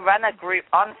actually run a group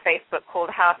on Facebook called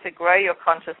How to Grow Your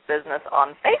Conscious Business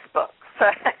on Facebook. So,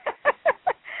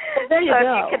 there you go. If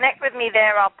you connect with me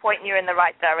there, I'll point you in the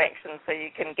right direction so you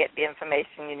can get the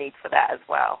information you need for that as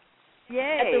well.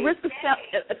 Yay. At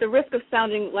the risk of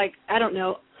sounding like, I don't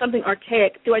know, something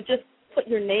archaic, do I just put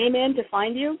your name in to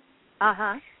find you?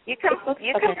 Uh-huh. You can put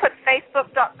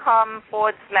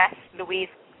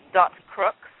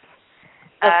facebook.com/Louise.Crooks.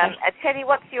 Chellie,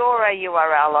 what's your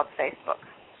URL on Facebook?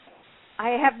 I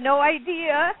have no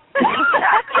idea. We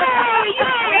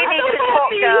need to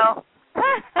talk, girl.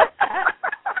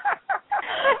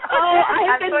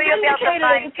 I'm sure you'll be able to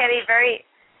find Chellie very,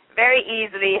 very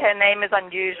easily. Her name is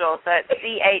unusual, so it's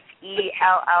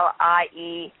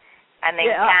Chellie, and then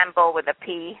Campbell with a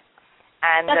P.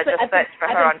 And just search for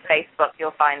her on Facebook.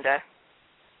 You'll find her.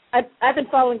 I've been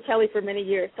following Chellie for many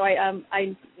years, so I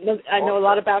know a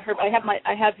lot about her.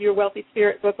 I have your Wealthy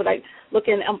Spirit book, that I look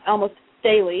in almost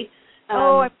daily.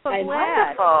 I'm so glad.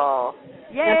 Wonderful.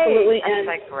 Yay. Absolutely.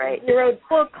 That's great.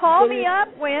 Well, call me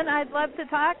up when I'd love to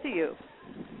talk to you.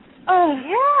 Oh,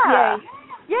 yeah. Yay.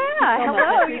 Yeah,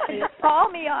 hello. You can just call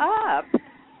me up.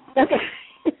 Okay.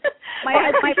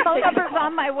 My phone number's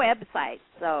on my website,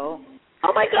 so.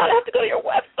 Oh, my God, I have to go to your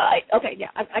website. Okay, yeah,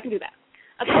 I can do that.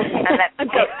 Okay. And that's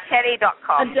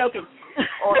Chellie.com. I'm joking.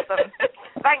 Awesome.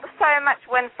 Thanks so much,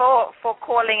 Wynn, for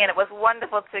calling in. It was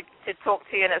wonderful to talk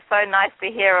to you, and it's so nice to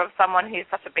hear of someone who's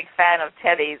such a big fan of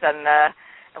Chellie's, and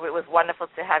it was wonderful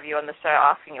to have you on the show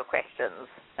asking your questions.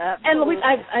 And Louise,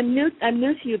 I'm new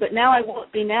to you, but now I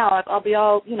won't be now. I'll be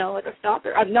all, like a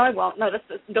stalker. No, I won't. No,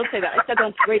 don't say that. I said that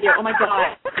on radio. Oh, my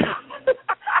God.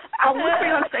 I'll look for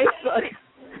you on Facebook.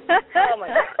 Oh, my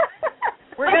God.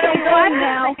 We're going to watch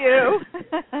now. You.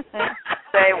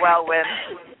 Stay well, Wynn.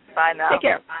 Bye now. Take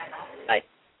care. Bye.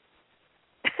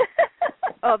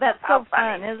 Oh, that's so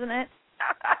fun, isn't it?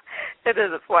 It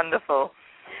is. It's wonderful.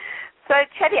 So,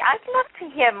 Chellie, I'd love to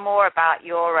hear more about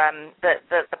your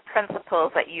the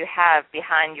principles that you have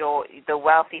behind the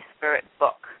Wealthy Spirit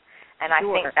book. And I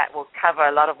think that will cover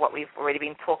a lot of what we've already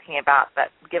been talking about, but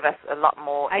give us a lot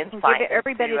more insight. I can give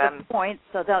everybody the points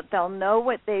so they'll know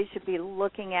what they should be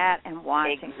looking at and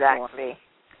watching Exactly.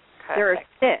 for. There are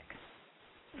 6.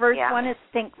 First one is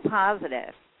think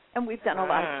positive, and we've done a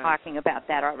lot of talking about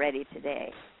that already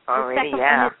today. The second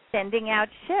one is sending out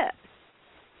ships.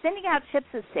 Sending out ships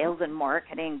is sales and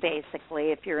marketing,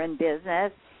 basically, if you're in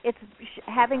business. It's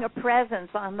having a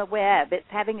presence on the web. It's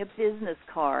having a business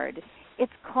card.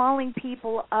 It's calling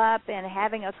people up and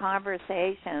having a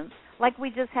conversation. Like we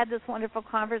just had this wonderful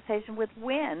conversation with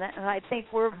Wynn, and I think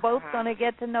we're both going to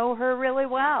get to know her really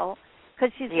well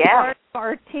because she's part of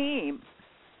our team.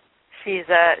 It's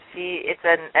a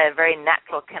very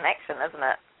natural connection, isn't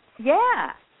it?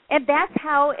 Yeah, and that's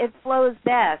how it flows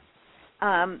best.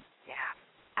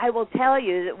 I will tell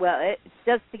you that,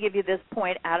 just to give you this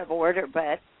point out of order,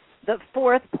 but the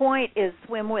 4th point is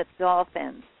swim with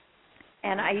dolphins.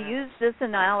 And I use this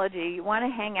analogy. You want to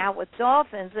hang out with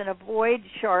dolphins and avoid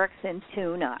sharks and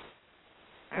tuna.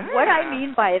 And what I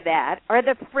mean by that are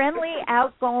the friendly,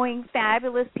 outgoing,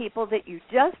 fabulous people that you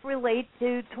just relate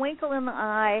to, twinkle in the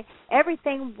eye,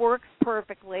 everything works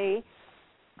perfectly.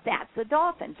 That's a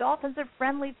dolphin. Dolphins are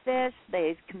friendly fish.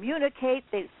 They communicate.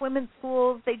 They swim in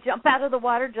pools. They jump out of the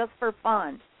water just for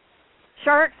fun.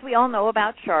 Sharks, we all know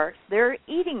about sharks. They're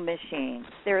eating machines.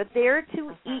 They're there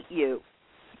to eat you.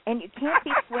 And you can't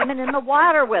be swimming in the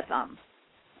water with them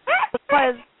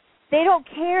because they don't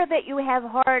care that you have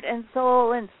heart and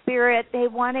soul and spirit. They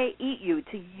want to eat you.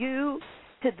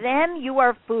 To them, you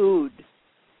are food.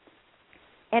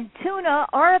 And tuna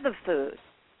are the food,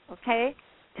 okay?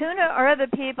 Tuna are the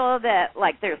people that,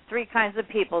 there's 3 kinds of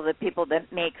people: the people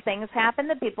that make things happen,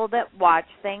 the people that watch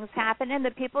things happen, and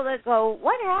the people that go,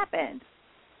 what happened?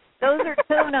 Those are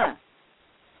tuna.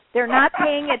 They're not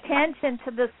paying attention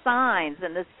to the signs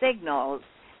and the signals.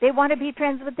 They want to be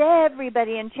friends with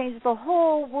everybody and change the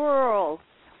whole world.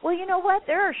 Well, you know what?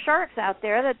 There are sharks out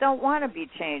there that don't want to be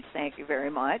changed, thank you very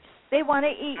much. They want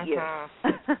to eat you.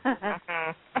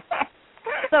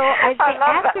 So I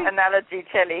love that analogy,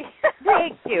 Chellie.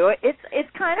 Thank you. It's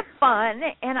kind of fun,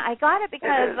 and I got it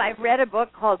because I read a book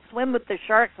called Swim with the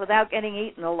Sharks Without Getting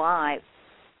Eaten Alive,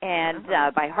 and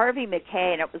by Harvey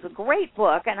Mackay, and it was a great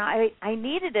book, and I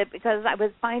needed it because I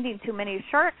was finding too many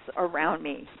sharks around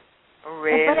me.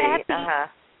 Really?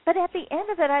 But at the end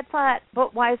of it, I thought,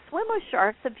 but why swim with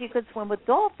sharks if you could swim with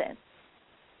dolphins?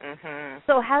 Mm-hmm.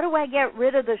 So how do I get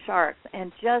rid of the sharks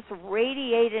and just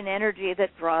radiate an energy that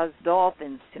draws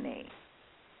dolphins to me?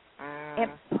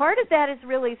 And part of that is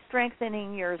really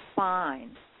strengthening your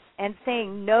spine and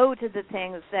saying no to the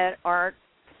things that aren't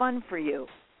fun for you.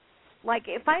 Like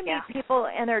if I meet people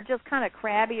and they're just kind of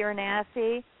crabby or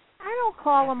nasty, I don't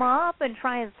call them up and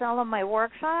try and sell them my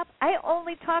workshop. I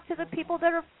only talk to the people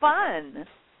that are fun.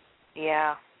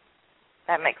 Yeah,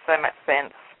 that makes so much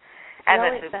sense. And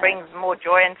really it brings more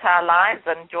joy into our lives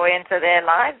and joy into their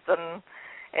lives, and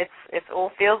it all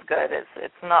feels good.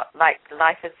 It's not like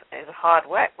life is hard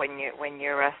work when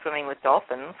you're swimming with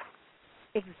dolphins.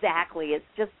 Exactly. It's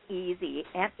just easy,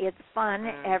 and it's fun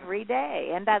every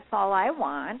day, and that's all I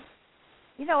want.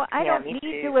 You know, I don't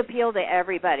need to appeal to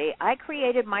everybody. I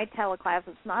created my teleclass.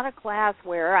 It's not a class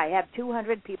where I have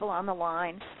 200 people on the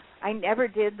line. I never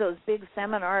did those big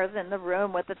seminars in the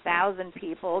room with 1,000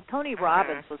 people. Tony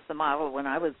Robbins was the model when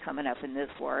I was coming up in this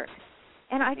work.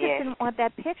 And I just didn't want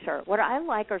that picture. What I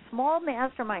like are small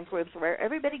mastermind groups where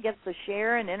everybody gets to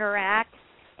share and interact,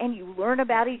 and you learn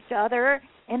about each other.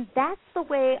 And that's the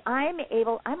way I'm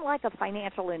like a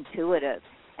financial intuitive.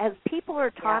 As people are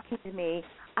talking to me,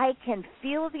 I can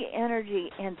feel the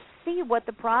energy and see what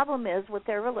the problem is with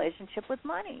their relationship with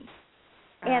money.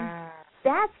 And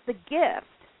that's the gift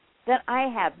that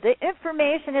I have. The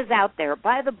information is out there.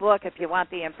 Buy the book if you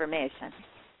want the information.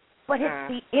 But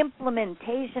it's the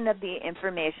implementation of the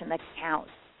information that counts.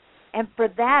 And for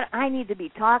that, I need to be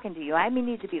talking to you. I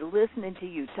need to be listening to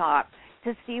you talk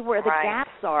to see where the gaps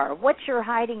are, what you're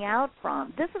hiding out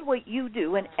from. This is what you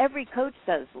do, and every coach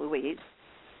does, Louise.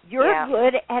 You're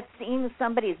good at seeing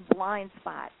somebody's blind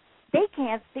spot. They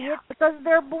can't see it because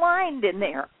they're blind in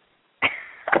there.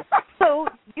 So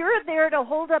you're there to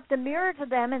hold up the mirror to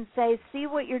them and say, see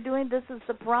what you're doing, this is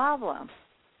the problem.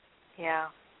 Yeah.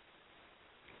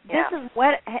 This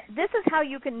is how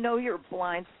you can know your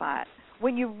blind spot.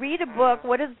 When you read a book,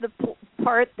 what is the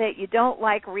part that you don't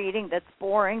like reading, that's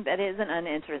boring, that isn't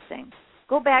uninteresting?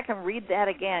 Go back and read that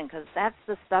again, because that's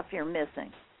the stuff you're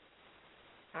missing.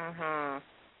 Wow.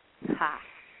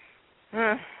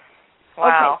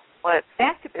 Okay.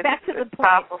 Back to the point.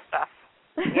 Powerful stuff.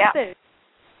 Yeah.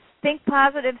 Think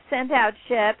positive, send out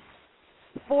ships.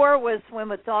 4 was swim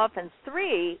with dolphins.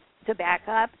 3, to back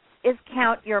up, is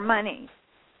count your money.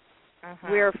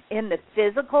 We're in the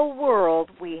physical world.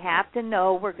 We have to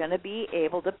know we're going to be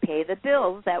able to pay the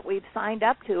bills that we've signed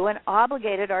up to and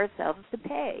obligated ourselves to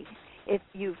pay. If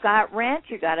you've got rent,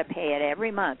 you've got to pay it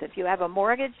every month. If you have a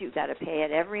mortgage, you've got to pay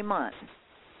it every month.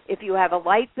 If you have a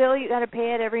light bill, you've got to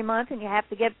pay it every month, and you have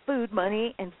to get food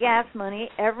money and gas money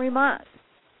every month.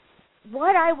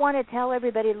 What I want to tell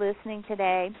everybody listening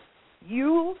today,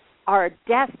 you are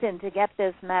destined to get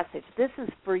this message. This is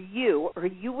for you, or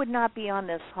you would not be on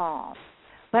this call.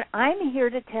 But I'm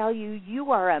here to tell you,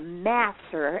 you are a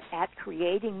master at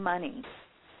creating money.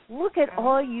 Look at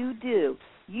all you do.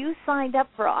 You signed up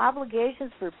for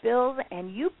obligations for bills,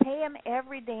 and you pay them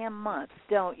every damn month,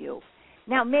 don't you?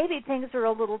 Now, maybe things are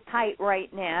a little tight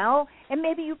right now, and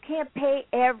maybe you can't pay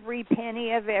every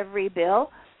penny of every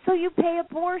bill, so you pay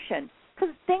a portion,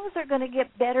 because things are going to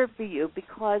get better for you,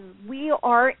 because we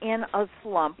are in a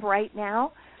slump right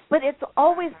now, but it's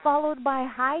always followed by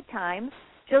high times,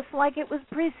 just like it was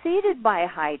preceded by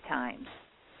high times.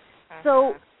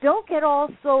 So don't get all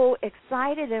so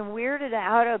excited and weirded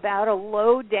out about a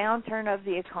low downturn of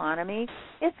the economy.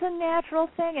 It's a natural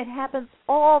thing. It happens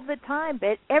all the time,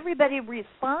 but everybody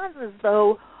responds as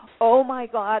though, oh, my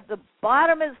God, the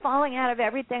bottom is falling out of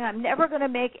everything. I'm never going to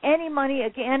make any money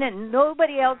again, and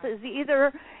nobody else is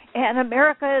either, and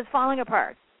America is falling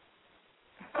apart.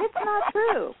 It's not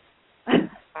true.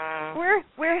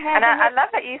 We're having. And I love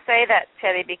that you say that,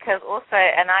 Chellie, because also,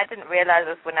 and I didn't realize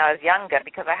this when I was younger,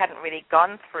 because I hadn't really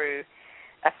gone through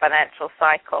a financial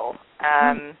cycle.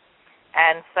 And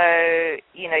so,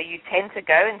 you tend to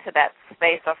go into that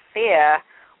space of fear,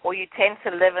 or you tend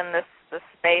to live in this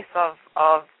space of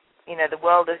the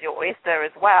world is your oyster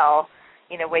as well,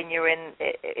 when you're in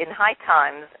high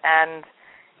times, and,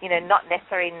 not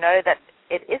necessarily know that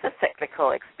it is a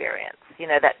cyclical experience,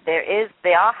 that there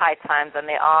are high times and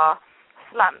there are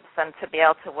slumps, and to be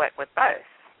able to work with both.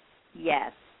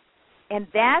 Yes. And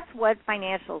that's what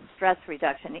financial stress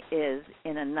reduction is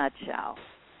in a nutshell.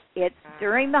 It's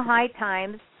during the high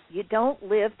times, you don't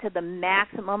live to the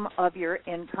maximum of your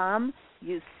income.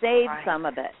 You save some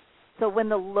of it. So when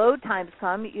the low times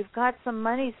come, you've got some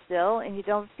money still, and you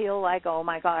don't feel like, oh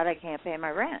my God, I can't pay my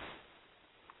rent.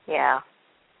 Yeah.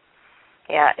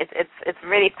 It's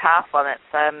really powerful, and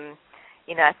it's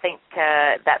I think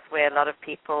that's where a lot of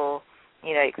people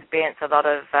experience a lot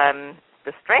of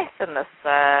the stress in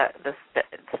this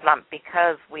slump,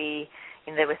 because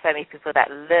there were so many people that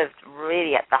lived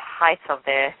really at the height of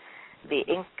their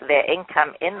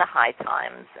income in the high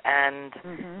times, and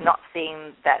not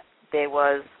seeing that there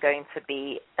was going to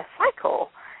be a cycle,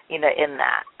 in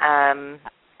that.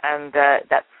 And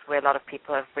that's where a lot of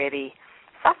people have really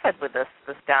suffered with this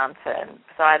downturn.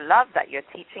 So I love that you're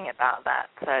teaching about that,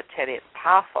 Chellie. It's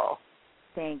powerful.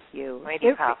 Thank you.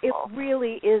 Really powerful. It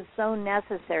really is so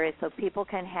necessary so people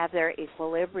can have their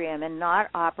equilibrium and not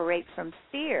operate from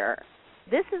fear.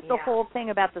 This is the whole thing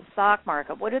about the stock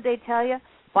market. What do they tell you?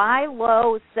 Buy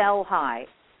low, sell high.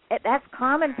 That's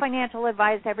common financial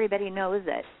advice. Everybody knows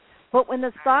it. But when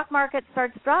the stock market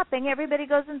starts dropping, everybody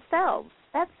goes and sells.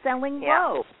 That's selling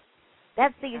low.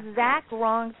 That's the exact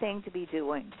wrong thing to be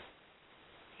doing.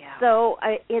 Yeah. So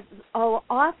it's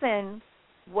often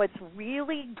what's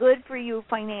really good for you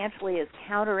financially is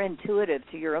counterintuitive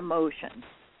to your emotions,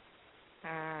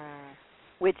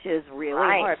 which is really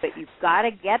hard. But you've got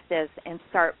to get this and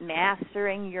start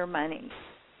mastering your money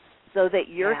so that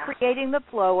you're creating the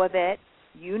flow of it,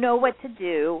 you know what to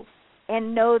do,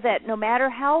 and know that no matter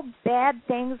how bad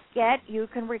things get, you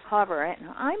can recover. And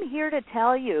I'm here to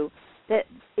tell you that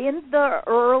in the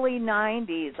early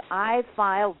 90s, I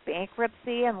filed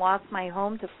bankruptcy and lost my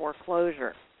home to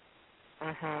foreclosure.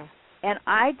 And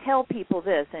I tell people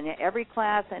this in every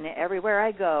class and everywhere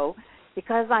I go,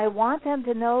 because I want them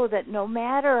to know that no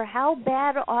matter how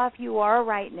bad off you are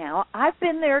right now, I've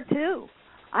been there too.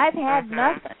 I've had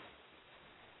nothing.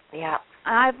 Yeah.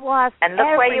 I've lost and look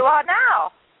where you are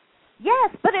now.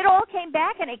 Yes, but it all came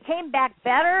back, and it came back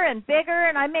better and bigger,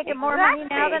 and I'm making more money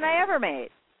now than I ever made.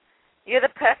 You're the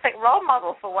perfect role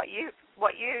model for what you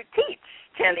teach,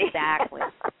 Chellie. Exactly.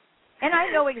 And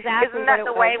I know exactly Isn't that what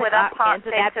the it way was with that us got into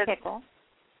that pickle.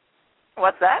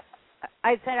 What's that?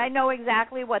 I said I know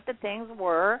exactly what the things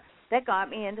were that got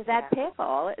me into that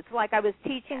pickle. It's like I was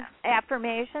teaching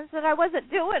affirmations that I wasn't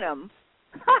doing them.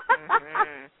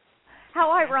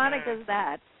 How ironic is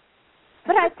that?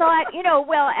 But I thought,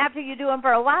 well, after you do them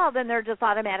for a while, then they're just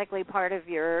automatically part of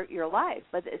your life.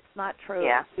 But it's not true.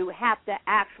 Yeah. You have to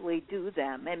actually do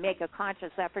them and make a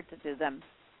conscious effort to do them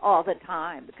all the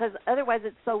time, because otherwise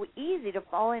it's so easy to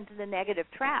fall into the negative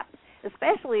trap,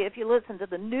 especially if you listen to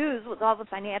the news. With all the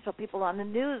financial people on the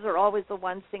news are always the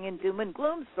ones singing doom and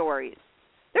gloom stories.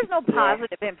 There's no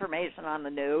positive information on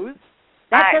the news.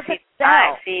 That doesn't sell.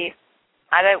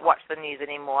 I don't watch the news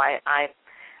anymore.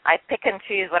 I pick and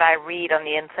choose what I read on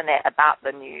the internet about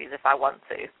the news if I want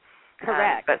to.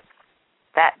 Correct. But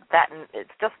that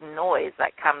it's just noise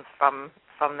that comes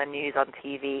from the news on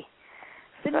TV.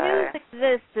 The news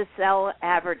exists to sell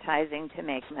advertising to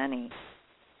make money.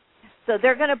 So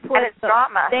they're going to put the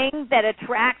thing that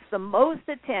attracts the most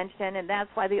attention, and that's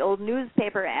why the old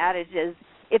newspaper adage is,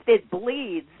 if it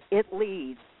bleeds, it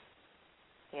leads.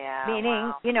 Yeah.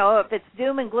 Meaning, if it's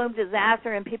doom and gloom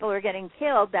disaster and people are getting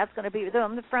killed, that's going to be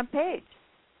on the front page.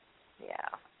 Yeah.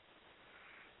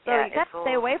 So you got to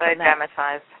stay away from that.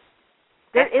 Dramatized.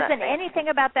 There isn't anything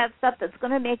about that stuff that's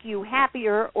going to make you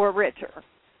happier or richer,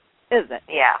 is it?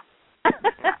 Yeah.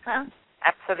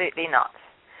 Absolutely not.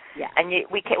 Yeah. And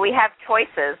we have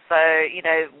choices. So,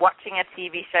 watching a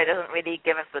TV show doesn't really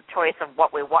give us the choice of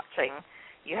what we're watching.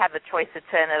 You have the choice to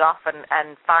turn it off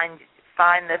and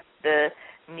find the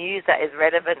news that is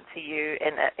relevant to you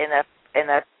in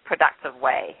a productive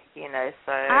way,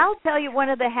 so I'll tell you one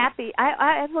of the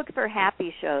I look for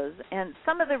happy shows, and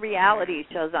some of the reality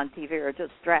shows on TV are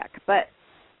just dreck, but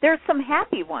there's some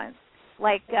happy ones.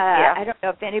 Like, I don't know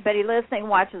if anybody listening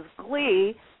watches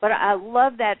Glee, but I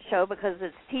love that show because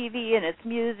it's TV and it's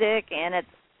music and it's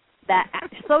that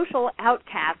social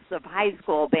outcasts of high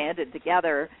school banded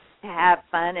together to have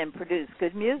fun and produce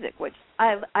good music, which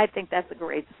I think that's a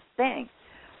great thing.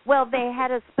 Well, they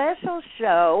had a special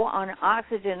show on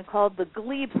Oxygen called The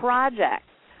Glee Project,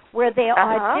 where they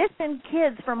auditioned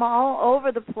kids from all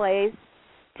over the place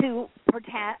to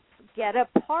get a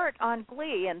part on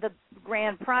Glee, and the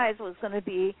grand prize was going to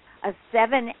be a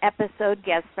 7-episode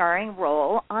guest starring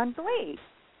role on Glee.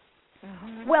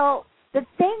 Well, the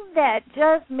thing that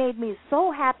just made me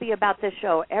so happy about this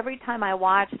show every time I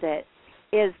watched it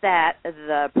is that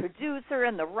the producer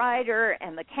and the writer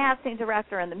and the casting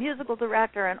director and the musical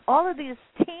director and all of these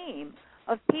team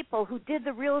of people who did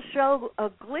the real show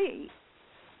of Glee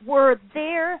were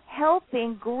there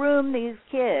helping groom these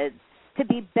kids to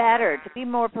be better, to be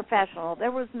more professional.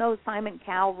 There was no Simon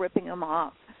Cowell ripping them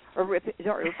off or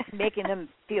making them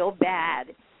feel bad.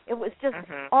 It was just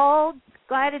all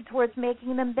guided towards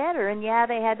making them better. And, yeah,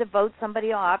 they had to vote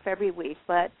somebody off every week,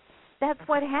 but that's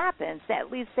what happens.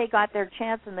 At least they got their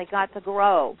chance and they got to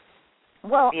grow.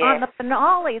 Well, on the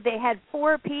finale, they had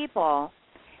 4 people,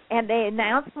 and they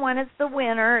announced one as the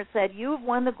winner, said, "You've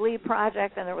won the Glee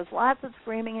project," and there was lots of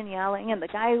screaming and yelling, and the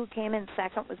guy who came in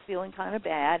second was feeling kind of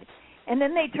bad. And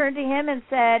then they turned to him and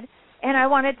said, "And I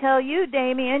want to tell you,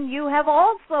 Damien, you have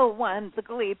also won the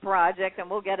Glee project, and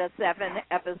we'll get a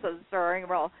 7-episode starring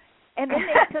role." And then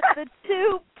they took the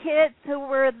 2 kids who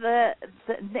were the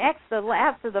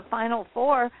last of the final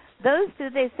 4. Those 2,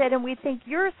 they said, "And we think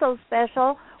you're so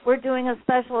special, we're doing a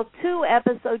special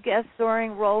 2-episode guest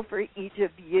starring role for each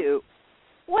of you."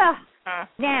 Well,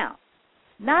 now,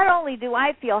 not only do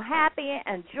I feel happy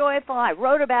and joyful, I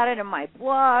wrote about it in my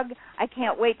blog. I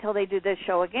can't wait till they do this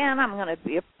show again. I'm going to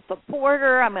be a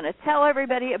supporter. I'm going to tell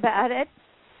everybody about it.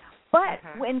 But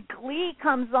when Glee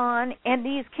comes on and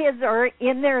these kids are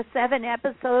in their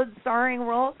 7-episode starring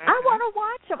roles, I want to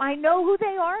watch them. I know who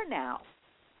they are now.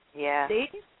 Yeah. See?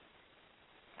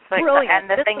 So, brilliant. And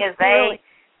the thing is,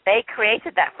 they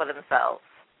created that for themselves.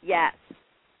 Yes.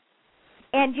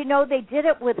 And, they did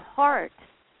it with heart.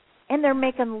 And they're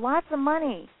making lots of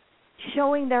money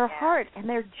showing their heart and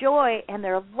their joy and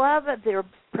their love of their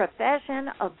profession,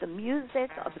 of the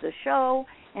music, of the show,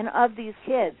 and of these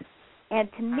kids. And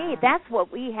to me, that's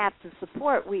what we have to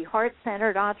support, we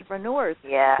heart-centered entrepreneurs.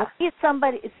 Yeah. If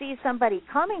see somebody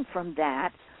coming from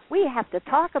that, we have to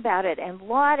talk about it and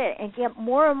laud it and get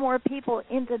more and more people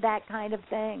into that kind of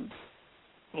thing.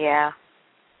 Yeah.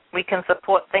 We can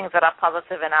support things that are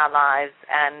positive in our lives,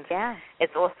 and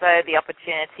it's also the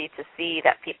opportunity to see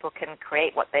that people can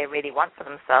create what they really want for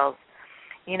themselves.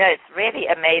 It's really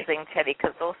amazing, Chellie,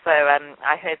 because also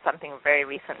I heard something very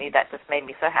recently that just made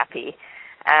me so happy.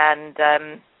 And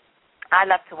I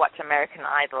love to watch American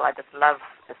Idol. I just love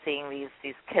seeing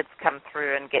these kids come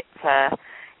through and get their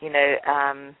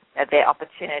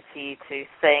opportunity to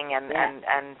sing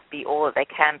and be all that they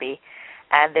can be.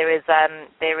 And there is a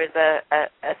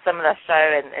similar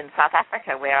show in South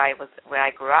Africa where I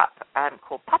grew up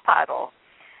called Pop Idol,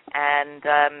 and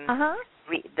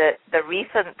the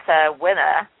recent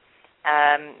winner,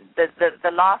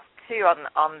 the last 2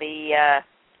 on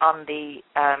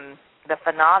the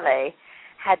finale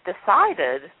had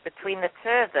decided between the 2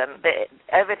 of them.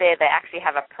 Over there, they actually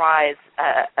have a prize,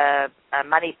 a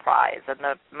money prize, and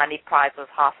the money prize was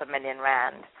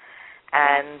R500,000,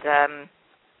 and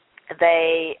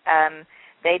they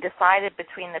decided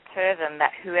between the 2 of them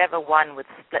that whoever won would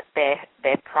split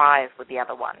their prize with the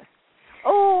other one.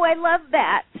 Oh, I love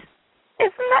that.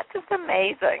 Isn't that just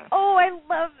amazing? Oh, I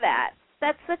love that.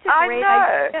 That's such a great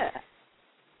idea.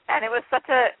 And it was such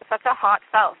a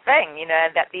heartfelt thing,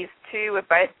 that these 2 were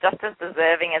both just as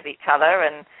deserving as each other,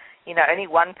 and, only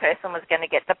one person was going to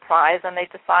get the prize, and they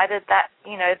decided that,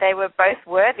 they were both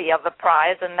worthy of the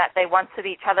prize and that they wanted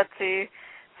each other to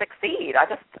succeed. I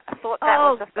thought that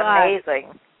was just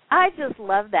amazing. I just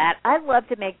love that. I love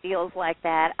to make deals like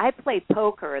that. I play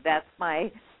poker. That's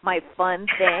my fun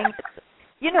thing.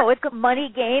 It's a money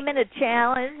game and a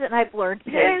challenge, and I've learned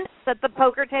tips at the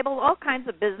poker table, all kinds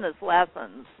of business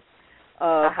lessons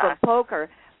from poker.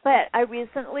 But I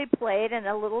recently played in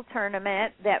a little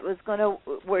tournament that was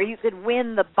where you could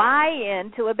win the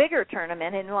buy-in to a bigger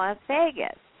tournament in Las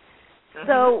Vegas.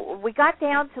 So we got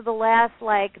down to the last,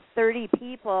 30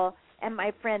 people, and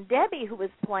my friend Debbie, who was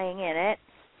playing in it,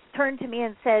 turned to me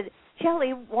and said,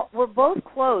 "Chellie, we're both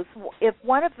close. If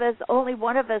only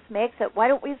one of us makes it, why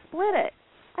don't we split it?"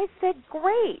 I said,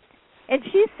 "Great." And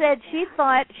she said she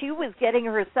thought she was getting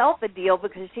herself a deal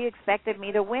because she expected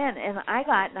me to win, and I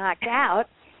got knocked out.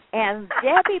 And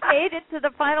Debbie made it to the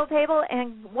final table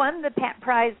and won the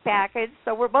prize package,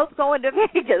 so we're both going to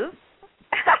Vegas.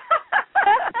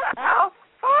 How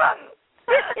fun!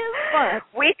 It is fun.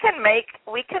 We can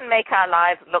make our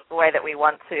lives look the way that we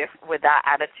want to with that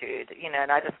attitude,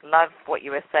 And I just love what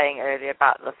you were saying earlier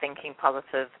about the thinking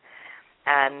positive,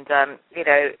 and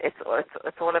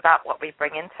it's all about what we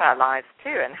bring into our lives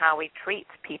too, and how we treat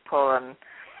people, and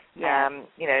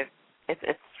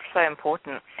it's so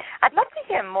important. I'd love to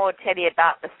hear more, Teddy,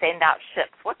 about the send out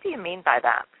ships. What do you mean by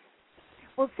that?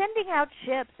 Well, sending out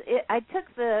ships, I took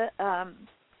the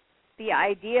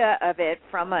idea of it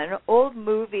from an old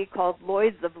movie called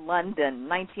Lloyd's of London,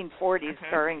 1940s,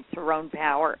 starring Tyrone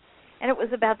Power. And it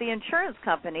was about the insurance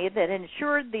company that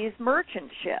insured these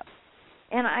merchant ships.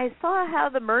 And I saw how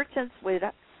the merchants would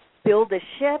build a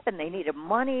ship, and they needed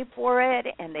money for it,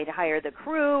 and they'd hire the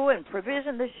crew and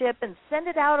provision the ship and send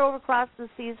it out over across the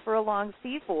seas for a long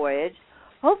sea voyage,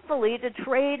 hopefully to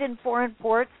trade in foreign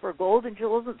ports for gold and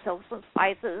jewels and silks and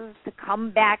spices to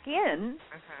come back in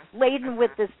laden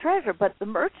with this treasure. But the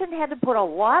merchant had to put a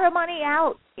lot of money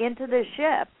out into the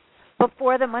ship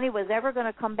before the money was ever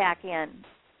going to come back in.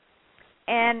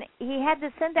 And he had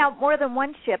to send out more than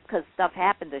one ship because stuff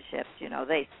happened to ships. You know,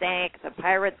 they sank, the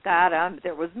pirates got them,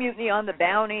 there was mutiny on the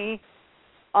Bounty,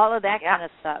 all of that kind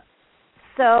of stuff.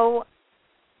 So,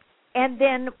 and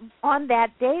then on that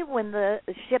day when the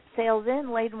ship sails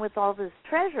in laden with all this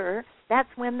treasure, that's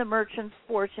when the merchant's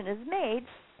fortune is made,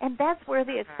 and that's where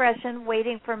the expression,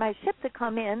 waiting for my ship to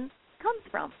come in, comes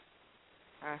from.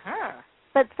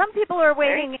 But some people are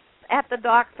waiting at the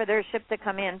dock for their ship to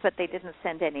come in, but they didn't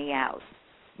send any out.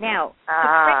 Now,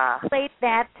 to translate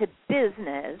that to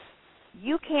business,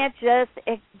 you can't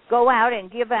just go out and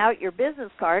give out your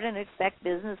business card and expect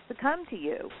business to come to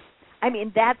you. I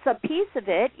mean, that's a piece of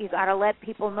it. You got to let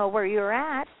people know where you're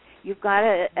at. You've got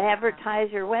to advertise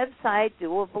your website,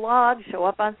 do a blog, show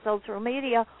up on social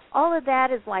media. All of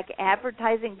that is like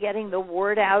advertising, getting the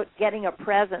word out, getting a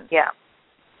presence. Yeah.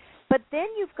 But then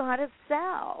you've got to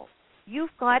sell.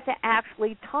 You've got to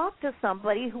actually talk to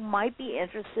somebody who might be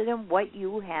interested in what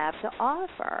you have to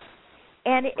offer.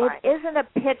 And it isn't a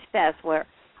pitch fest where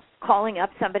calling up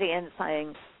somebody and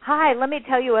saying, hi, let me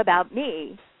tell you about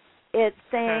me. It's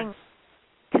saying,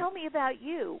 tell me about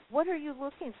you. What are you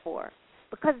looking for?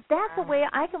 Because that's a way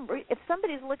I can, if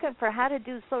somebody's looking for how to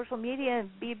do social media and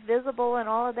be visible and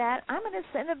all of that, I'm going to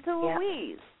send them to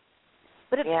Louise.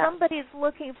 But if somebody's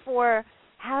looking for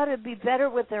how to be better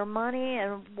with their money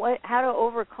and how to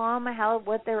overcome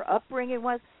what their upbringing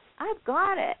was, I've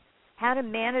got it. How to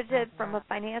manage it from a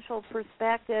financial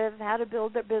perspective, how to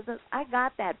build their business, I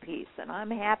got that piece, and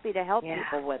I'm happy to help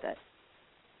people with it.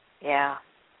 Yeah.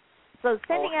 So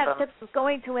sending out tips is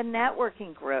going to a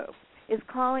networking group, is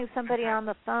calling somebody on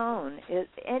the phone, is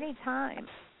any time.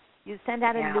 You send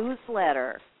out a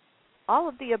newsletter, all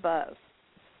of the above.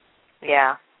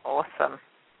 Yeah, awesome.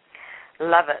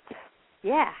 Love it.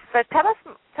 Yeah. So tell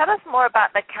us more about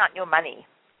the Count Your Money.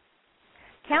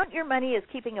 Count Your Money is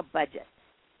keeping a budget.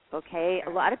 Okay? A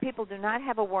lot of people do not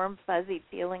have a warm, fuzzy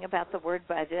feeling about the word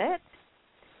budget.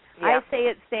 Yeah. I say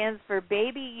it stands for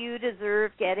Baby, You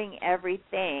Deserve Getting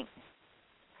Everything.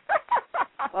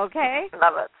 Okay?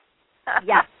 Love it.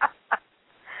 Yeah.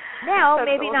 Now, That's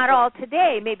maybe awesome. not all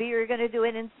today. Maybe you're going to do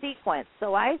it in sequence.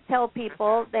 So I tell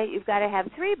people that you've got to have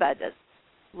 3 budgets,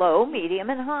 low, medium,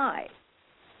 and high.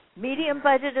 Medium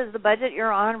budget is the budget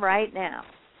you're on right now.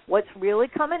 What's really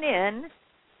coming in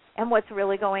and what's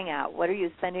really going out. What are you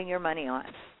spending your money on?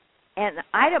 And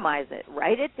itemize it.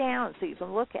 Write it down so you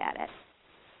can look at it.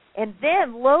 And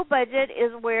then low budget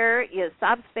is where you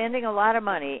stop spending a lot of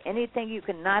money. Anything you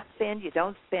cannot spend, you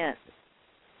don't spend.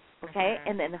 Okay?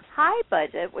 And then high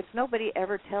budget, which nobody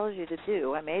ever tells you to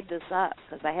do. I made this up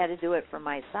because I had to do it for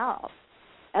myself.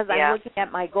 As I'm looking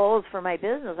at my goals for my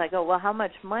business, I go, well, how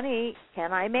much money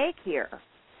can I make here?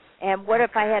 And what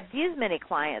if I have these many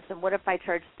clients? And what if I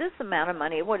charge this amount of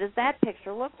money? What does that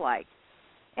picture look like?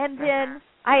 And then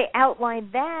I outline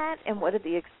that and what are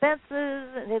the expenses,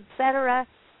 and et cetera.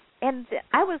 And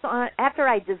I was on, after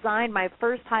I designed my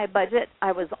first high budget,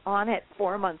 I was on it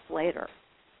 4 months later.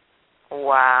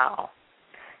 Wow.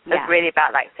 So it's really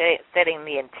about like setting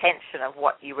the intention of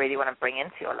what you really want to bring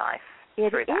into your life.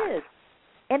 It is.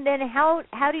 And then how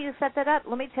do you set that up?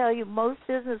 Let me tell you, most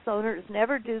business owners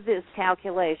never do this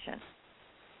calculation.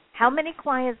 How many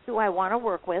clients do I want to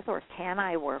work with or can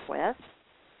I work with?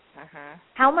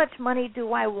 How much money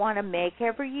do I want to make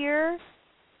every year?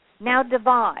 Now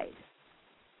divide.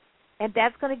 And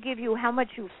that's going to give you how much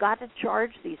you've got to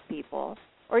charge these people,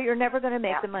 or you're never going to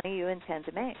make the money you intend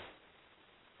to make.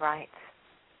 Right.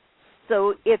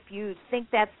 So if you think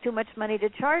that's too much money to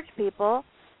charge people,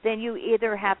 then you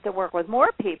either have to work with more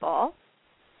people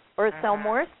or sell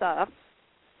more stuff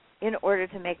in order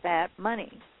to make that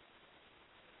money.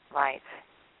 Right.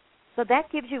 So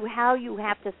that gives you how you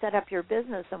have to set up your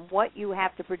business and what you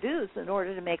have to produce in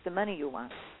order to make the money you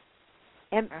want.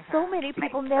 And so many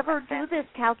people never do this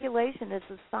calculation. It's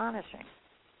astonishing.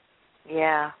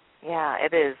 Yeah,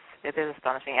 it is. It is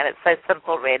astonishing. And it's so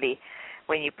simple, really,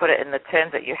 when you put it in the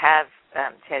terms that you have,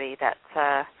 Chellie, that,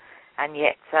 and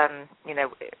yet,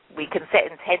 we can set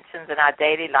intentions in our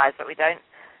daily lives, but we don't,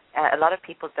 a lot of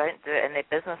people don't do it in their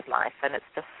business life, and it's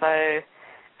just so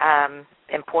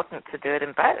important to do it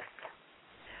in both.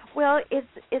 Well,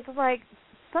 it's like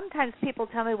sometimes people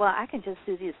tell me, well, I can just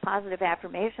do these positive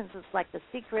affirmations. It's like the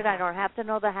secret. I don't have to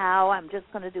know the how. I'm just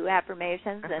going to do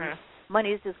affirmations, and money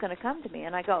is just going to come to me.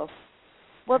 And I go,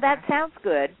 well, that sounds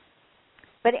good,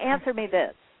 but answer me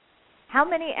this. How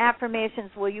many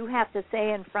affirmations will you have to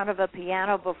say in front of a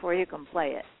piano before you can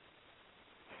play it?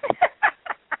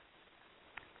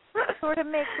 Sort of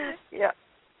makes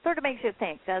you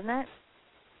think, doesn't it?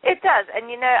 It does. And,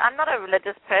 I'm not a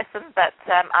religious person, but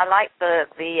I like the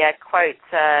quote,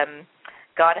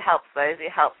 God helps those who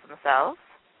help themselves.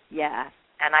 Yeah.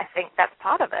 And I think that's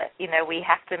part of it. We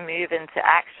have to move into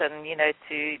action,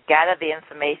 to gather the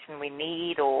information we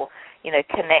need or,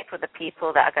 connect with the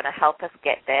people that are going to help us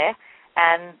get there.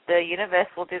 And the universe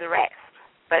will do the rest.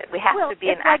 But we have to be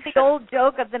in action. It's like the old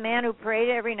joke of the man who prayed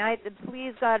every night that,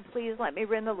 please, God, please let me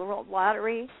win the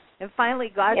lottery. And finally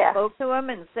God spoke to him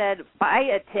and said, buy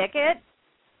a ticket.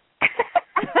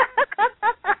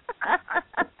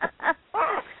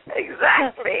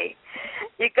 Exactly.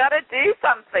 You got to do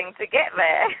something to get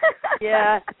there.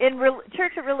 Yeah. In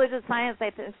Church of Religious Science,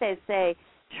 they say,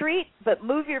 treat but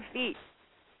move your feet.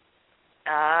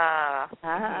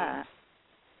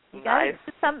 You got to do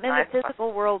something in the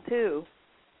physical world, too.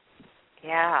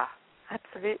 Yeah,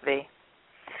 absolutely.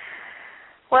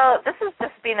 Well, this has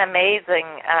just been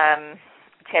amazing,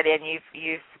 Chellie, and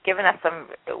you've given us some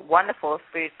wonderful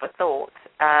food for thought.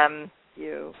 I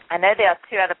know there are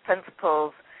 2 other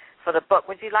principles for the book.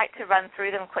 Would you like to run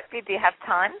through them quickly? Do you have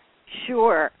time?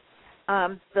 Sure.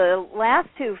 The last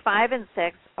 2, 5 and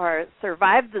 6, are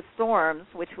survive the storms,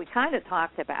 which we kind of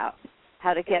talked about,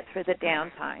 how to get through the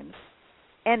downtimes.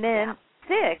 And then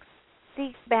 6,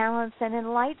 seek balance and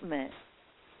enlightenment.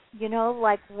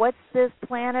 Like, what's this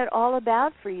planet all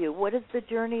about for you? What does the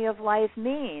journey of life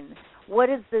mean? What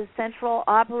is the central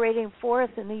operating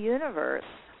force in the universe?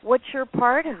 What's your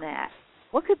part in that?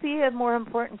 What could be a more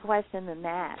important question than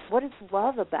that? What is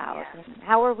love about? And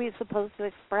how are we supposed to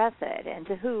express it, and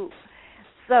to who?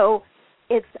 So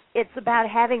it's about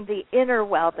having the inner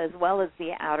wealth as well as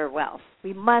the outer wealth.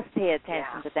 We must pay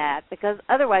attention to that, because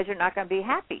otherwise you're not going to be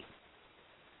happy.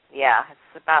 Yeah,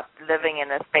 it's about living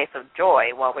in a space of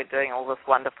joy while we're doing all this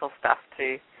wonderful stuff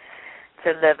to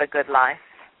live a good life.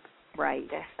 Right.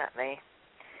 Definitely.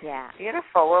 Yeah.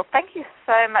 Beautiful. Well, thank you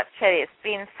so much, Chellie. It's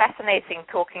been fascinating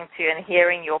talking to you and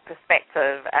hearing your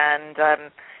perspective. And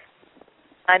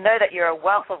I know that you're a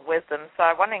wealth of wisdom, so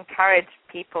I want to encourage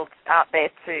people out there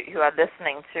who are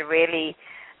listening to really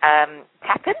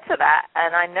tap into that.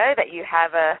 And I know that you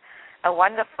have a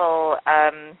wonderful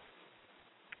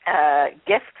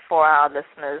gift for our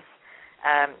listeners,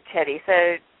 Chellie.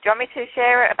 So do you want me to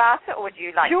share about it, or would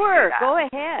you like to do that? Sure, go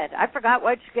ahead. I forgot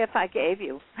which gift I gave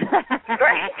you.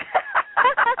 Great.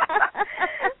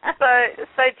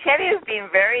 So Chellie has been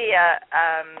very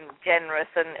generous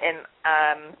in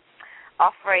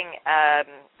offering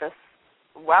this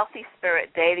Wealthy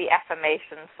Spirit daily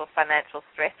affirmations for financial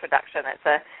stress reduction. It's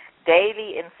a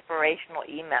daily inspirational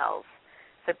emails.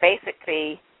 So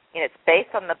basically, it's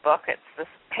based on the book. It's this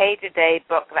page-a-day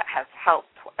book that has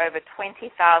helped over 20,000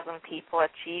 people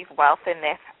achieve wealth in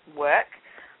their work,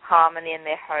 harmony in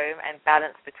their home, and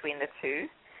balance between the two.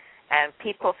 And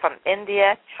people from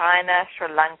India, China,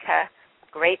 Sri Lanka,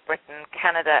 Great Britain,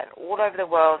 Canada, and all over the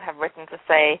world have written to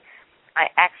say, I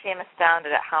actually am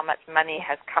astounded at how much money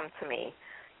has come to me.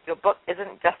 Your book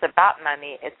isn't just about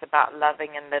money, it's about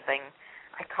loving and living.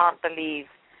 I can't believe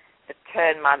the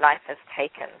turn my life has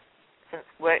taken. Since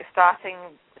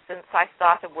I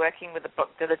started working with the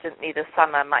book diligently this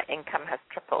summer, my income has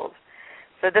tripled.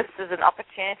 So this is an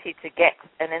opportunity to get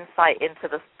an insight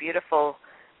into this beautiful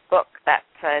book that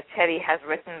Chellie has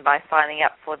written by signing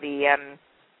up for the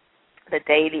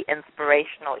daily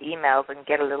inspirational emails and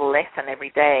get a little lesson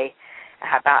every day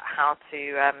about how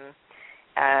to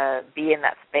be in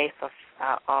that space of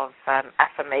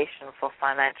affirmation for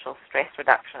financial stress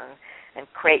reduction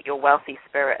and create your wealthy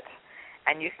spirit.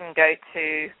 And you can go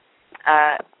to,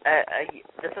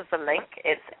 this is the link,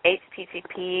 it's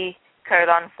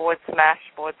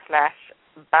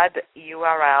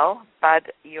http://bud.url,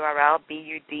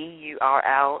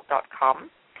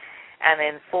 budurl.com, and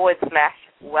then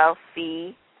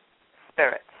 /wealthy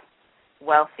spirit.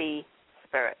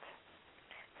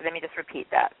 So let me just repeat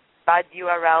that.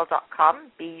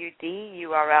 budurl.com,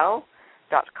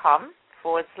 budurl.com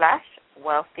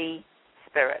 /wealthy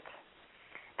spirit.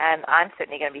 And I'm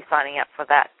certainly going to be signing up for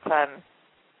that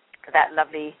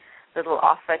lovely little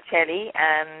offer, Chellie.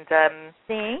 And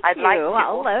thank I'd you. like to.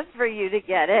 I'll love for you to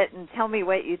get it and tell me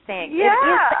what you think. Yeah,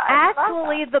 it is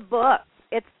actually the book.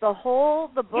 It's the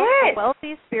book, yes. The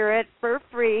Wealthy Spirit, for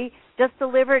free, just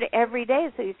delivered every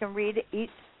day, so you can read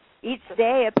each Each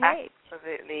day a page.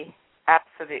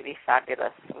 Absolutely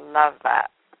fabulous. Love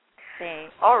that.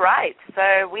 Thanks. All right,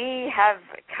 so we have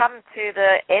come to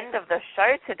the end of the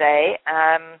show today.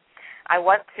 I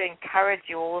want to encourage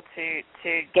you all to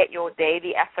get your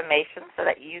daily affirmations so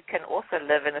that you can also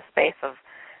live in a space of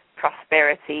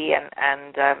prosperity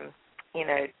and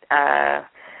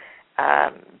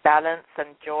balance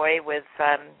and joy with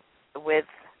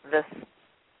this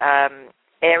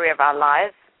area of our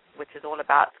lives, which is all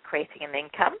about creating an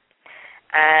income.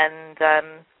 And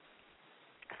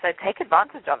so take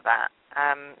advantage of that.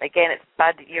 Again, it's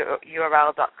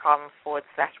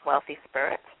budurl.com/wealthy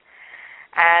spirit.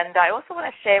 And I also want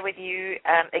to share with you,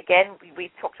 again, we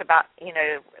talked about,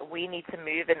 we need to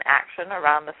move in action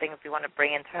around the things we want to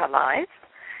bring into our lives.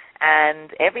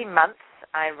 And every month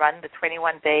I run the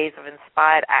 21 Days of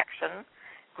Inspired Action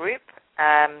group,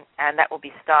 and that will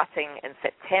be starting in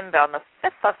September, on the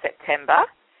 5th of September.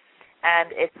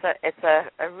 And it's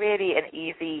a really an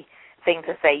easy thing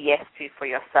to say yes to for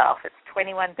yourself. It's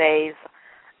 21 days,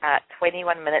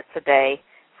 21 minutes a day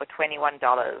for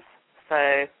 $21.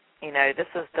 So, this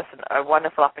is just a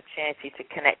wonderful opportunity to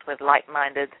connect with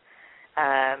like-minded,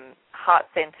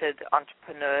 heart-centered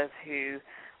entrepreneurs who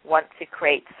want to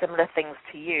create similar things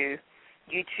to you.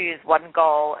 You choose one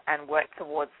goal and work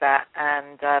towards that,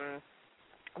 and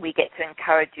we get to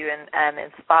encourage you and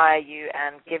inspire you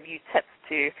and give you tips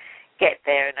to get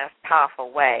there in a powerful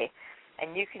way.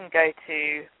 And you can go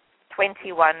to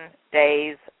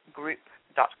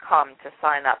 21daysgroup.com to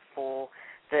sign up for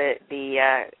the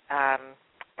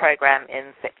program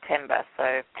in September.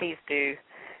 So please do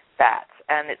that.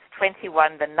 And it's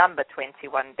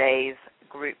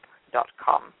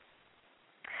 21daysgroup.com.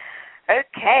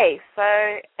 Okay,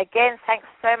 so again, thanks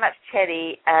so much,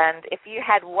 Chellie. And if you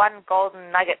had one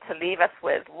golden nugget to leave us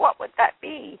with, what would that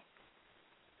be?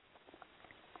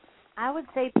 I would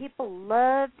say people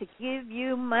love to give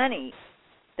you money.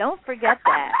 Don't forget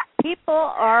that. People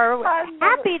are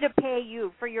happy to pay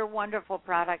you for your wonderful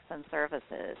products and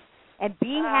services. And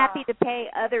be happy to pay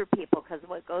other people, because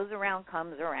what goes around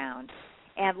comes around.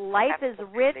 And life is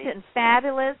rich and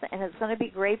fabulous, and it's going to be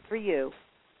great for you.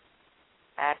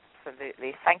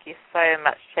 Absolutely. Thank you so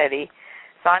much, Chellie.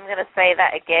 So I'm going to say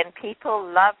that again. People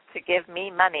love to give me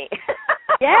money.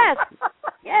 Yes.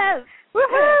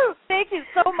 Woohoo! Thank you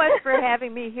so much for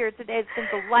having me here today. It's been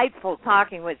delightful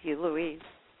talking with you, Louise.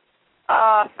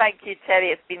 Oh, thank you,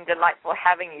 Chellie. It's been delightful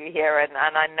having you here, and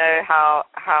I know how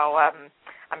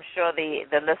I'm sure the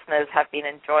listeners have been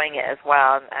enjoying it as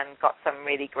well and got some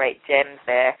really great gems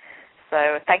there.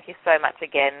 So thank you so much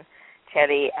again,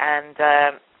 Chellie. And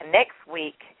next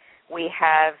week we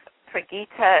have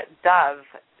Pragita Dove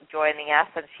joining us,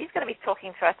 and she's going to be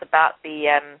talking to us about the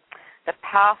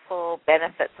powerful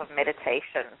benefits of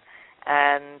meditation.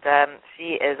 And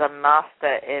she is a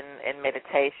master in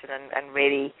meditation and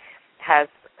really has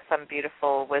some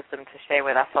beautiful wisdom to share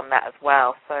with us on that as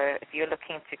well. So if you're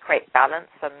looking to create balance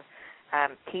and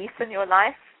peace in your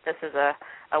life, this is a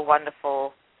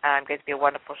wonderful, going to be a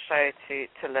wonderful show to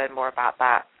learn more about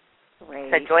that.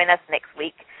 Great. So join us next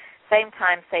week, same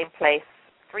time, same place,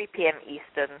 3 p.m.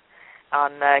 Eastern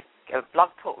on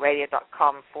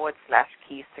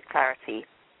blogtalkradio.com/keys to clarity.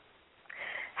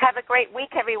 Have a great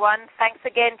week, everyone. Thanks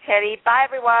again, Chellie. Bye,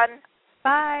 everyone.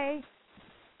 Bye.